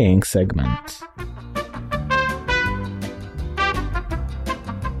Been Playing segment.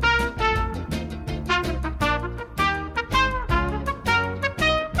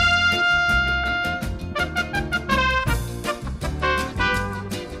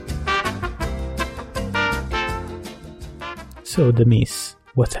 So, Demis,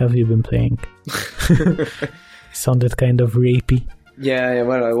 what have you been playing? Sounded kind of rapey. Yeah,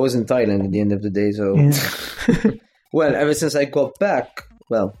 well, I was in Thailand at the end of the day, so... Yeah. Well, ever since I got back,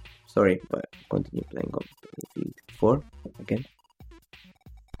 Sorry, but continue playing on Battlefield 4 again.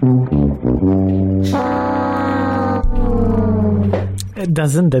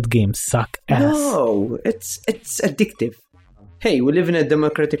 Doesn't that game suck ass? No, it's addictive. Hey, we live in a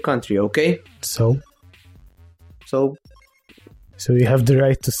democratic country, okay? So you have the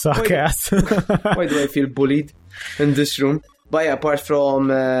right to suck ass. Why do I feel bullied in this room? But yeah, apart from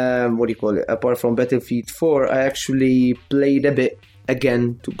apart from Battlefield 4, I actually played a bit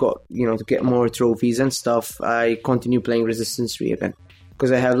again to get more trophies and stuff. I continue playing Resistance 3 again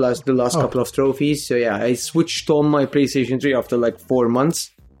because I have the last couple of trophies. So yeah, I switched on my PlayStation 3 after like 4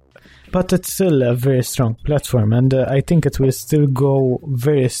 months. But it's still a very strong platform, and I think it will still go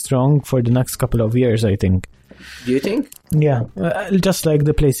very strong for the next couple of years, I think. Do you think? Yeah, just like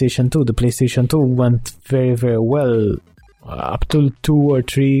the PlayStation 2. The PlayStation 2 went very, very well up to 2 or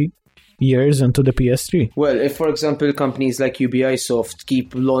 3 years into the PS3. Well, if, for example, companies like Ubisoft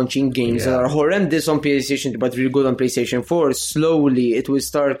keep launching games that are horrendous on PlayStation 2 but really good on PlayStation 4, slowly it will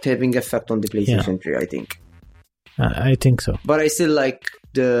start having effect on the PlayStation 3, I think. I think so. But I still like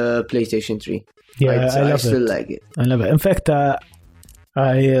the PlayStation 3. Yeah, I still like it. I love it. In fact, I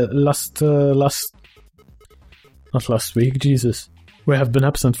not last week, Jesus. We have been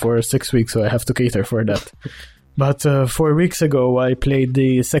absent for 6 weeks, so I have to cater for that. But 4 weeks ago, I played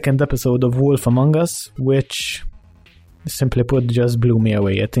the second episode of Wolf Among Us, which, simply put, just blew me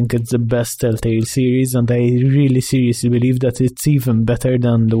away. I think it's the best Telltale series, and I really seriously believe that it's even better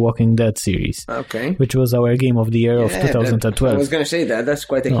than the Walking Dead series. Okay. Which was our game of the year of 2012. I was going to say that. That's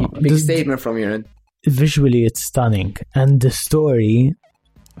quite a big statement from your end. Visually, it's stunning. And the story,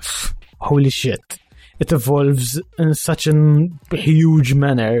 holy shit. It evolves in such a huge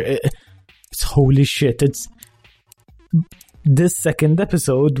manner. It's holy shit. This second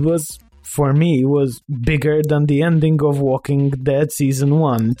episode was, for me, was bigger than the ending of Walking Dead season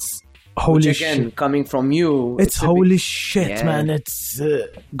 1. It's holy Which again, shit. Coming from you, it's holy shit, man. It's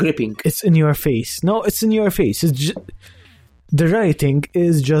gripping. It's in your face. No, it's in your face. It's the writing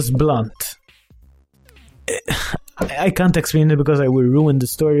is just blunt. I can't explain it because I will ruin the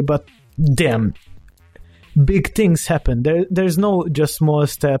story, but damn. Big things happen. There's no just small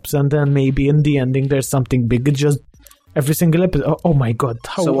steps and then maybe in the ending there's something big. It's just every single episode. Oh my god,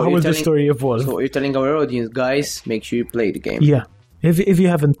 how will the story evolve? So what you're telling our audience, guys, make sure you play the game. Yeah. If you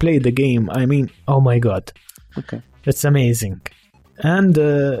haven't played the game, I mean, oh my god. Okay. It's amazing. And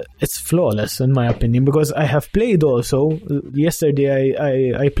it's flawless in my opinion because I have played also. Yesterday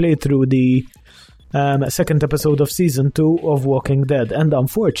I played through the second episode of season 2 of Walking Dead, and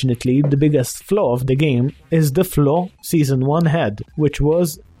unfortunately the biggest flaw of the game is the flaw season 1 had, which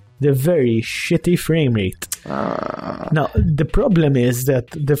was the very shitty frame rate. Now the problem is that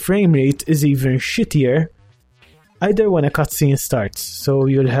the frame rate is even shittier either when a cutscene starts, so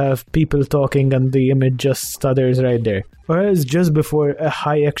you'll have people talking and the image just stutters right there, or it's just before a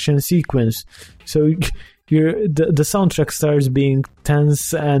high action sequence, so the soundtrack starts being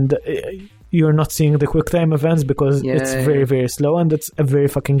tense and you're not seeing the quick time events because it's very, very slow, and it's very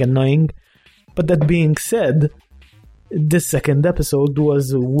fucking annoying. But that being said, this second episode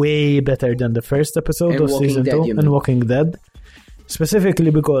was way better than the first episode of season 2 and Walking Dead. Specifically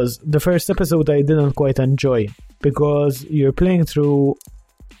because the first episode I didn't quite enjoy, because you're playing through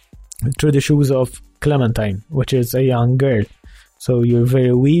the shoes of Clementine, which is a young girl. So you're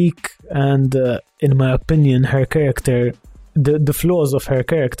very weak, and in my opinion, her character... The flaws of her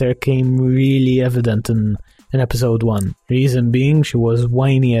character came really evident in episode 1. Reason being, she was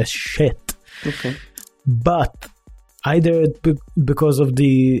whiny as shit. Okay. But either because of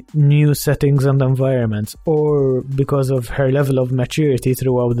the new settings and environments, or because of her level of maturity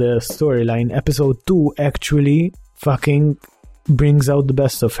throughout the storyline, episode 2 actually fucking brings out the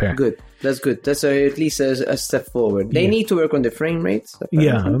best of her. Good. That's good. That's at least a step forward. They need to work on the frame rates.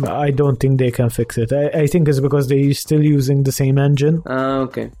 Apparently. Yeah, I don't think they can fix it. I think it's because they're still using the same engine.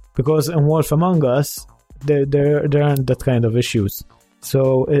 Okay. Because in Wolf Among Us, there aren't that kind of issues.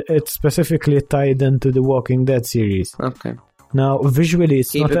 So it's specifically tied into the Walking Dead series. Okay. Now, visually,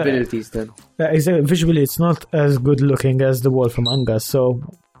 it's capabilities then. Visually, it's not as good looking as the Wolf Among Us. So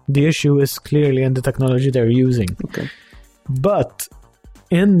the issue is clearly in the technology they're using. Okay. But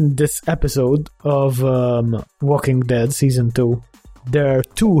in this episode of Walking Dead Season 2, there are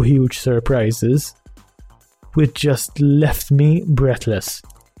 2 huge surprises which just left me breathless.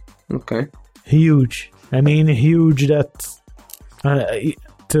 Okay. Huge. I mean, huge that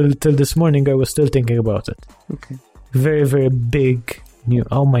till this morning I was still thinking about it. Okay. Very, very big new.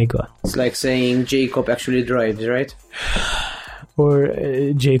 Oh my god. It's like saying Jacob actually drives, right? Or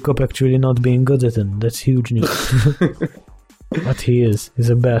Jacob actually not being good at it. That's huge news. But he's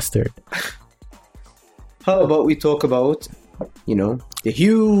a bastard. How about we talk about, the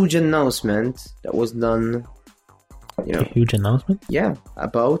huge announcement that was done, A huge announcement? Yeah,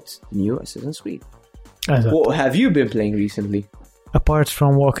 about new Assassin's Creed. What have you been playing recently? Apart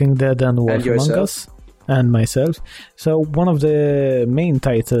from Walking Dead and Wolf Among Us and myself. So one of the main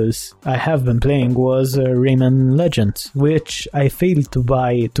titles I have been playing was Rayman Legends, which I failed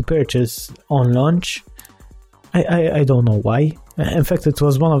to purchase on launch. I don't know why. In fact, it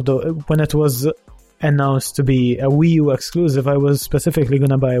was when it was announced to be a Wii U exclusive, I was specifically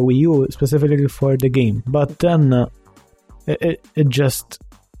going to buy a Wii U specifically for the game. But then it just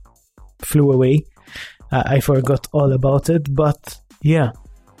flew away. I forgot all about it. But yeah,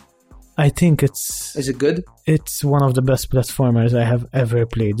 I think it's... Is it good? It's one of the best platformers I have ever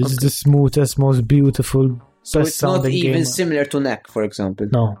played. It's the smoothest, most beautiful, so it's not even game. Similar to Neck, for example?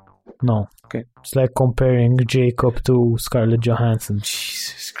 No. Okay. It's like comparing Jacob to Scarlett Johansson.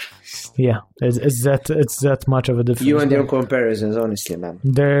 Jesus Christ. Yeah, it's that much of a difference. You and your comparisons, honestly, man.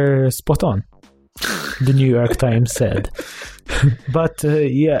 They're spot on, the New York Times said. But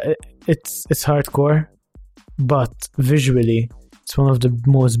yeah, it's hardcore, but visually, it's one of the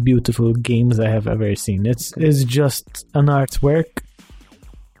most beautiful games I have ever seen. It's just an artwork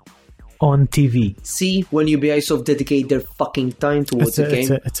on TV. See, when Ubisoft dedicate their fucking time towards the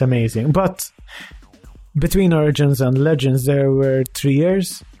game. It's amazing. But between Origins and Legends, there were 3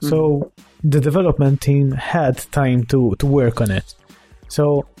 years. So the development team had time to work on it.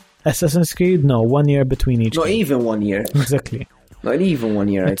 So Assassin's Creed, no, 1 year between each. Not game. Even 1 year. Exactly. Not even 1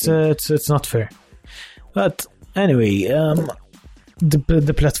 year, I think. It's not fair. But anyway,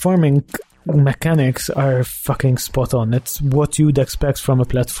 the platforming mechanics are fucking spot on. It's what you'd expect from a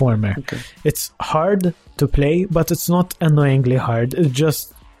platformer. Okay. It's hard to play, but it's not annoyingly hard. It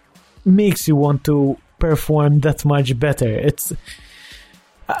just makes you want to perform that much better.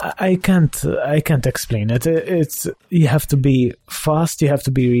 I can't explain it. It's you have to be fast, you have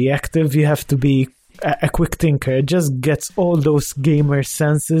to be reactive, you have to be a quick thinker. It just gets all those gamer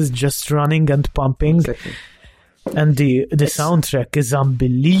senses just running and pumping. Exactly. And the soundtrack is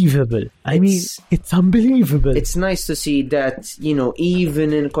unbelievable. I mean, it's unbelievable. It's nice to see that,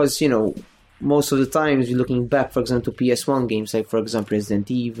 even in, because, most of the times you're looking back, for example, to PS1 games, like, for example, Resident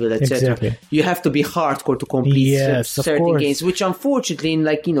Evil, etc. Exactly. You have to be hardcore to complete certain games, which unfortunately,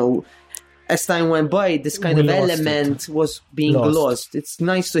 as time went by, this kind of element was being lost. It's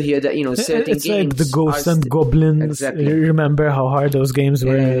nice to hear that, certain it's games... It's like the Ghosts and Goblins. Exactly. You remember how hard those games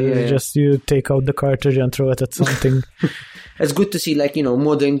were? Yeah. Just you take out the cartridge and throw it at something. It's good to see,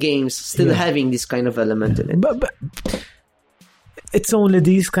 modern games still having this kind of element in it. But it's only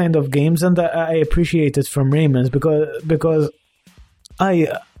these kind of games, and I appreciate it from Rayman's because I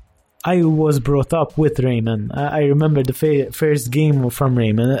was brought up with Rayman. I remember the first game from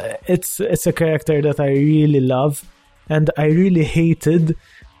Rayman. It's a character that I really love, and I really hated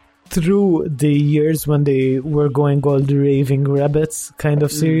through the years when they were going all the Raving Rabbits kind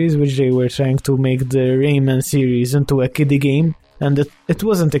of series, which they were trying to make the Rayman series into a kiddie game, and it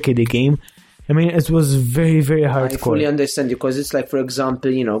wasn't a kiddie game. I mean, it was very, very hardcore. I fully understand you, because it's like, for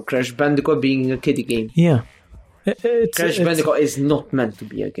example, Crash Bandicoot being a kiddie game. Yeah. Crash Bandicoot is not meant to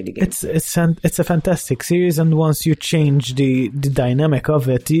be a kiddie game. It's a fantastic series, and once you change the dynamic of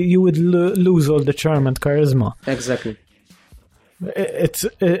it, you would lose all the charm and charisma. Exactly.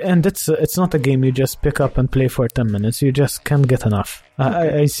 It's not a game you just pick up and play for 10 minutes. You just can't get enough.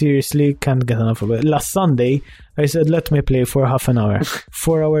 I seriously can't get enough of it. Last Sunday, I said, let me play for half an hour.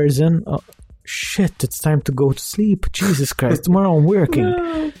 4 hours in, shit, it's time to go to sleep. Jesus Christ, tomorrow I'm working.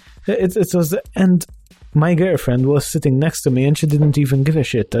 No. It was, and my girlfriend was sitting next to me, and she didn't even give a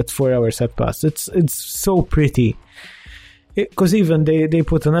shit that 4 hours had passed. It's so pretty. Because even they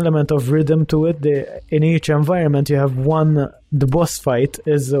put an element of rhythm to it. In each environment, you have the boss fight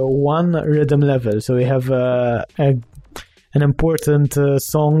is one rhythm level. So you have an important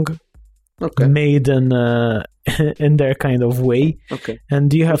song made in their kind of way. Okay.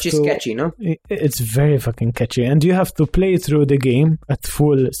 And you have Which is catchy, no? It's very fucking catchy. And you have to play through the game at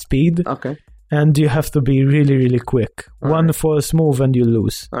full speed. Okay. And you have to be really, really quick. One false move and you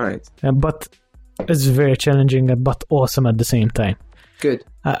lose. All right. But it's very challenging but awesome at the same time. Good.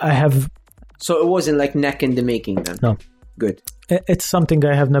 I have... So it wasn't like Neck in the making then? No. Good. It's something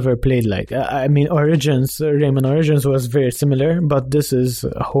I have never played like. I mean, Rayman Origins was very similar, but this is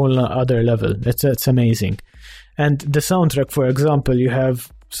a whole other level. It's amazing. And the soundtrack, for example, you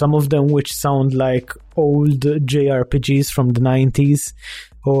have some of them which sound like old JRPGs from the 90s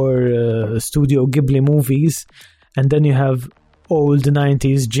or Studio Ghibli movies. And then you have old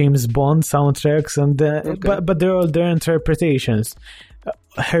 90s James Bond soundtracks, and but they're all their interpretations.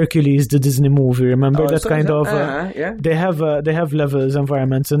 Hercules, the Disney movie, remember that kind of they have levels,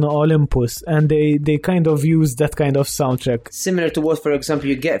 environments in Olympus, and they kind of use that kind of soundtrack, similar to what, for example,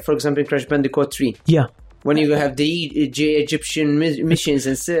 you get, for example, in Crash Bandicoot 3. Yeah, when you have the Egyptian missions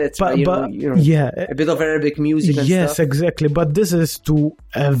and sets, a bit of Arabic music and stuff. Yes, exactly. But this is to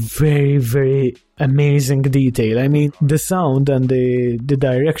a very, very amazing detail. I mean, the sound and the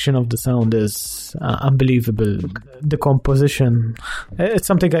direction of the sound is unbelievable. The composition, it's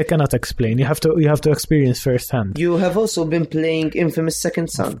something I cannot explain. You have to experience firsthand. You have also been playing Infamous Second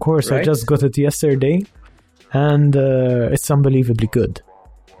Son. Of course, right? I just got it yesterday, and it's unbelievably good.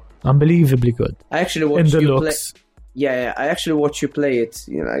 Unbelievably good. I actually watched you play. Yeah, I actually watched you play it,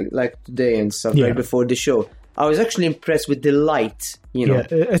 like today and stuff, right before the show. I was actually impressed with the light, Yeah,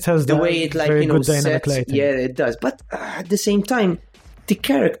 it has the way it, like, good sets. Lighting. Yeah, it does. But at the same time, the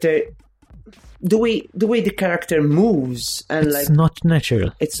character, the way the character moves, and it's not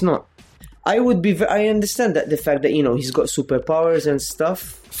natural. It's not. I understand that the fact that he's got superpowers and stuff.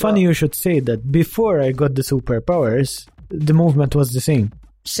 Funny you should say that. Before I got the superpowers, the movement was the same.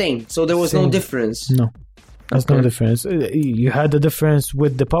 So there was no difference. No, there's no difference. You had a difference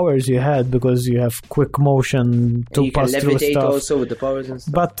with the powers you had, because you have quick motion to pass through stuff. You can levitate also with the powers and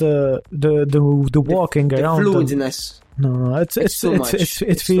stuff. But the walking around, the fluidness. No,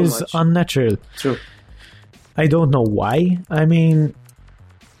 it feels unnatural. True. I don't know why. I mean,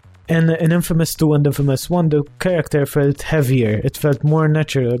 in Infamous 2 and Infamous 1, the character felt heavier. It felt more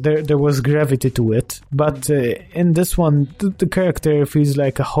natural. There was gravity to it. But in this one, the character feels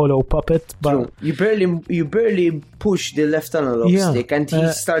like a hollow puppet. But true. You barely push the left analog stick, and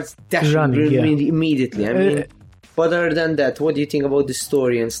he starts dashing immediately. I mean, but other than that, what do you think about the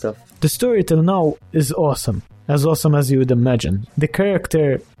story and stuff? The story till now is awesome. As awesome as you would imagine. The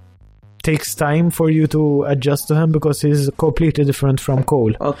character takes time for you to adjust to him, because he's completely different from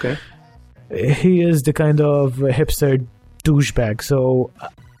Cole. Okay. He is the kind of hipster douchebag, so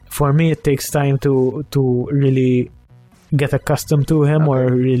for me it takes time to really get accustomed to him or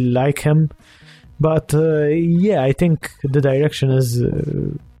really like him. But I think the direction is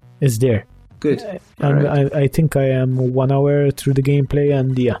there. Good. And right. I think I am 1 hour through the gameplay,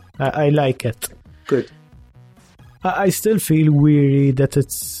 and I like it. Good. I still feel weary that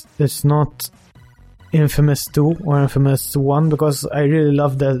it's not Infamous 2 or Infamous 1, because I really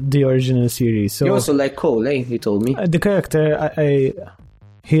love the original series. So you also like Cole, You told me. The character,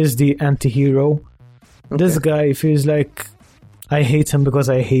 he is the anti-hero. Okay. This guy feels like I hate him because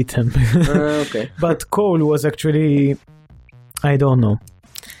I hate him. Okay. But Cole was actually, I don't know.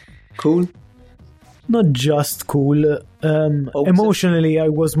 Cool? Not just cool. Emotionally, I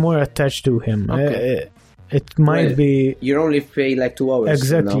was more attached to him. Okay. It might be... You only play like 2 hours.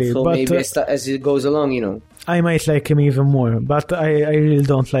 Exactly. Now, so but, maybe as it goes along, I might like him even more. But I really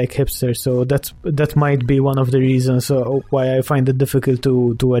don't like hipsters. So that might be one of the reasons why I find it difficult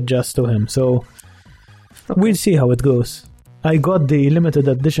to adjust to him. So we'll see how it goes. I got the limited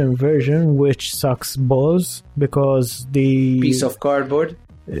edition version, which sucks balls, because the... Piece of cardboard?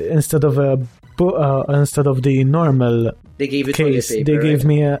 Instead of the normal... They gave it case, paper, they gave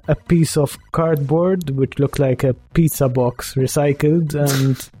me a piece of cardboard which looked like a pizza box recycled,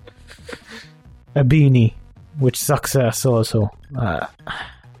 and a beanie which sucks ass also.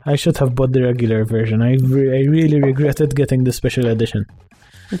 I should have bought the regular version. I really regretted getting the special edition.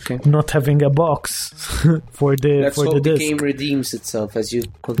 Okay. Not having a box for the Let's for hope the disc. The game redeems itself as you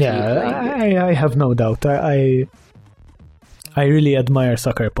continue playing it. I have no doubt. I really admire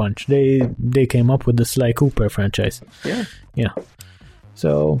Sucker Punch. They came up with the Sly Cooper franchise. Yeah.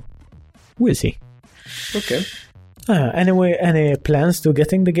 So we'll see. Okay. Anyway, any plans to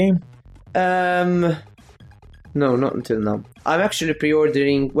getting the game? No, not until now. I'm actually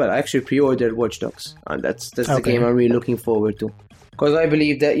pre-ordering. Well, I actually pre-ordered Watch Dogs, and that's the game I'm really looking forward to. Because I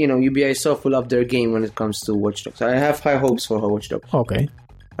believe that Ubisoft Soft will love their game when it comes to Watch Dogs. I have high hopes for Watch Dogs. Okay.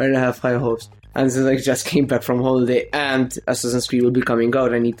 I really have high hopes. And since I just came back from holiday and Assassin's Creed will be coming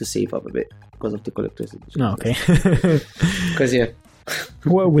out, I need to save up a bit because of the collector's edition. Okay. Because,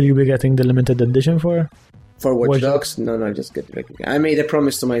 What will you be getting the limited edition for? For Watch Dogs? No, just get the regular. I made a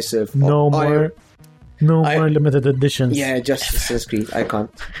promise to myself. No more limited editions. Yeah, just Assassin's Creed. I can't.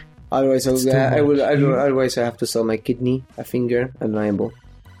 Otherwise, otherwise I have to sell my kidney, a finger, and an eyeball.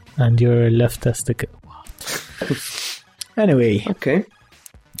 And your left testicle. Anyway. Okay.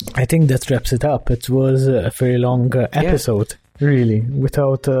 I think that wraps it up. It was a very long episode, really,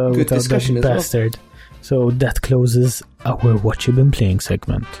 without that bastard. Well. So that closes our What You Been Playing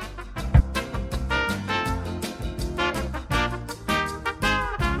segment.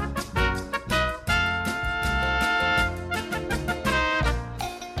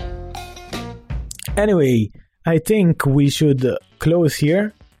 Anyway, I think we should close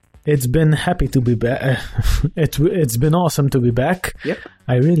here. It's been happy to be back. It's been awesome to be back. Yep.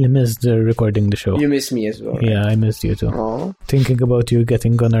 I really missed recording the show. You missed me as well. Right? Yeah, I missed you too. Aww. Thinking about you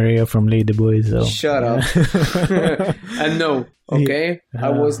getting gonorrhea from Ladyboy. So. Shut up. And no, okay? I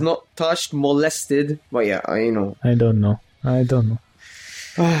was not touched, molested. But yeah, I know. I don't know.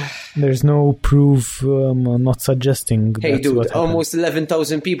 There's no proof. I'm not suggesting. Hey, dude, almost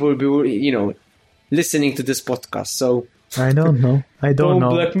 11,000 people will be, listening to this podcast. So I don't know. Don't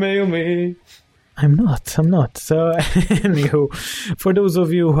blackmail me. I'm not. So, anywho, for those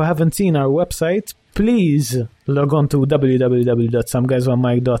of you who haven't seen our website, please log on to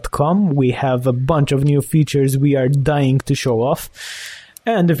www.someguysonemic.com. We have a bunch of new features we are dying to show off.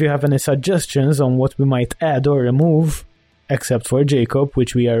 And if you have any suggestions on what we might add or remove, except for Jacob,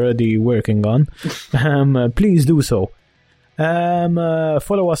 which we are already working on, please do so.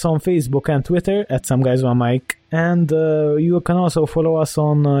 Follow us on Facebook and Twitter at SomeGuysOneMic, and you can also follow us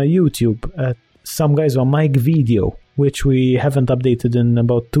on YouTube at SomeGuysOneMic Video, which we haven't updated in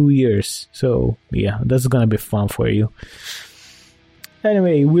about 2 years. So yeah, that's gonna be fun for you.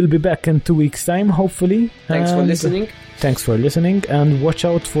 Anyway, we'll be back in 2 weeks' time, hopefully. Thanks for listening. Thanks for listening, and watch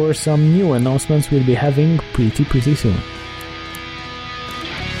out for some new announcements we'll be having pretty soon.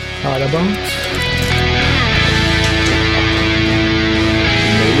 All about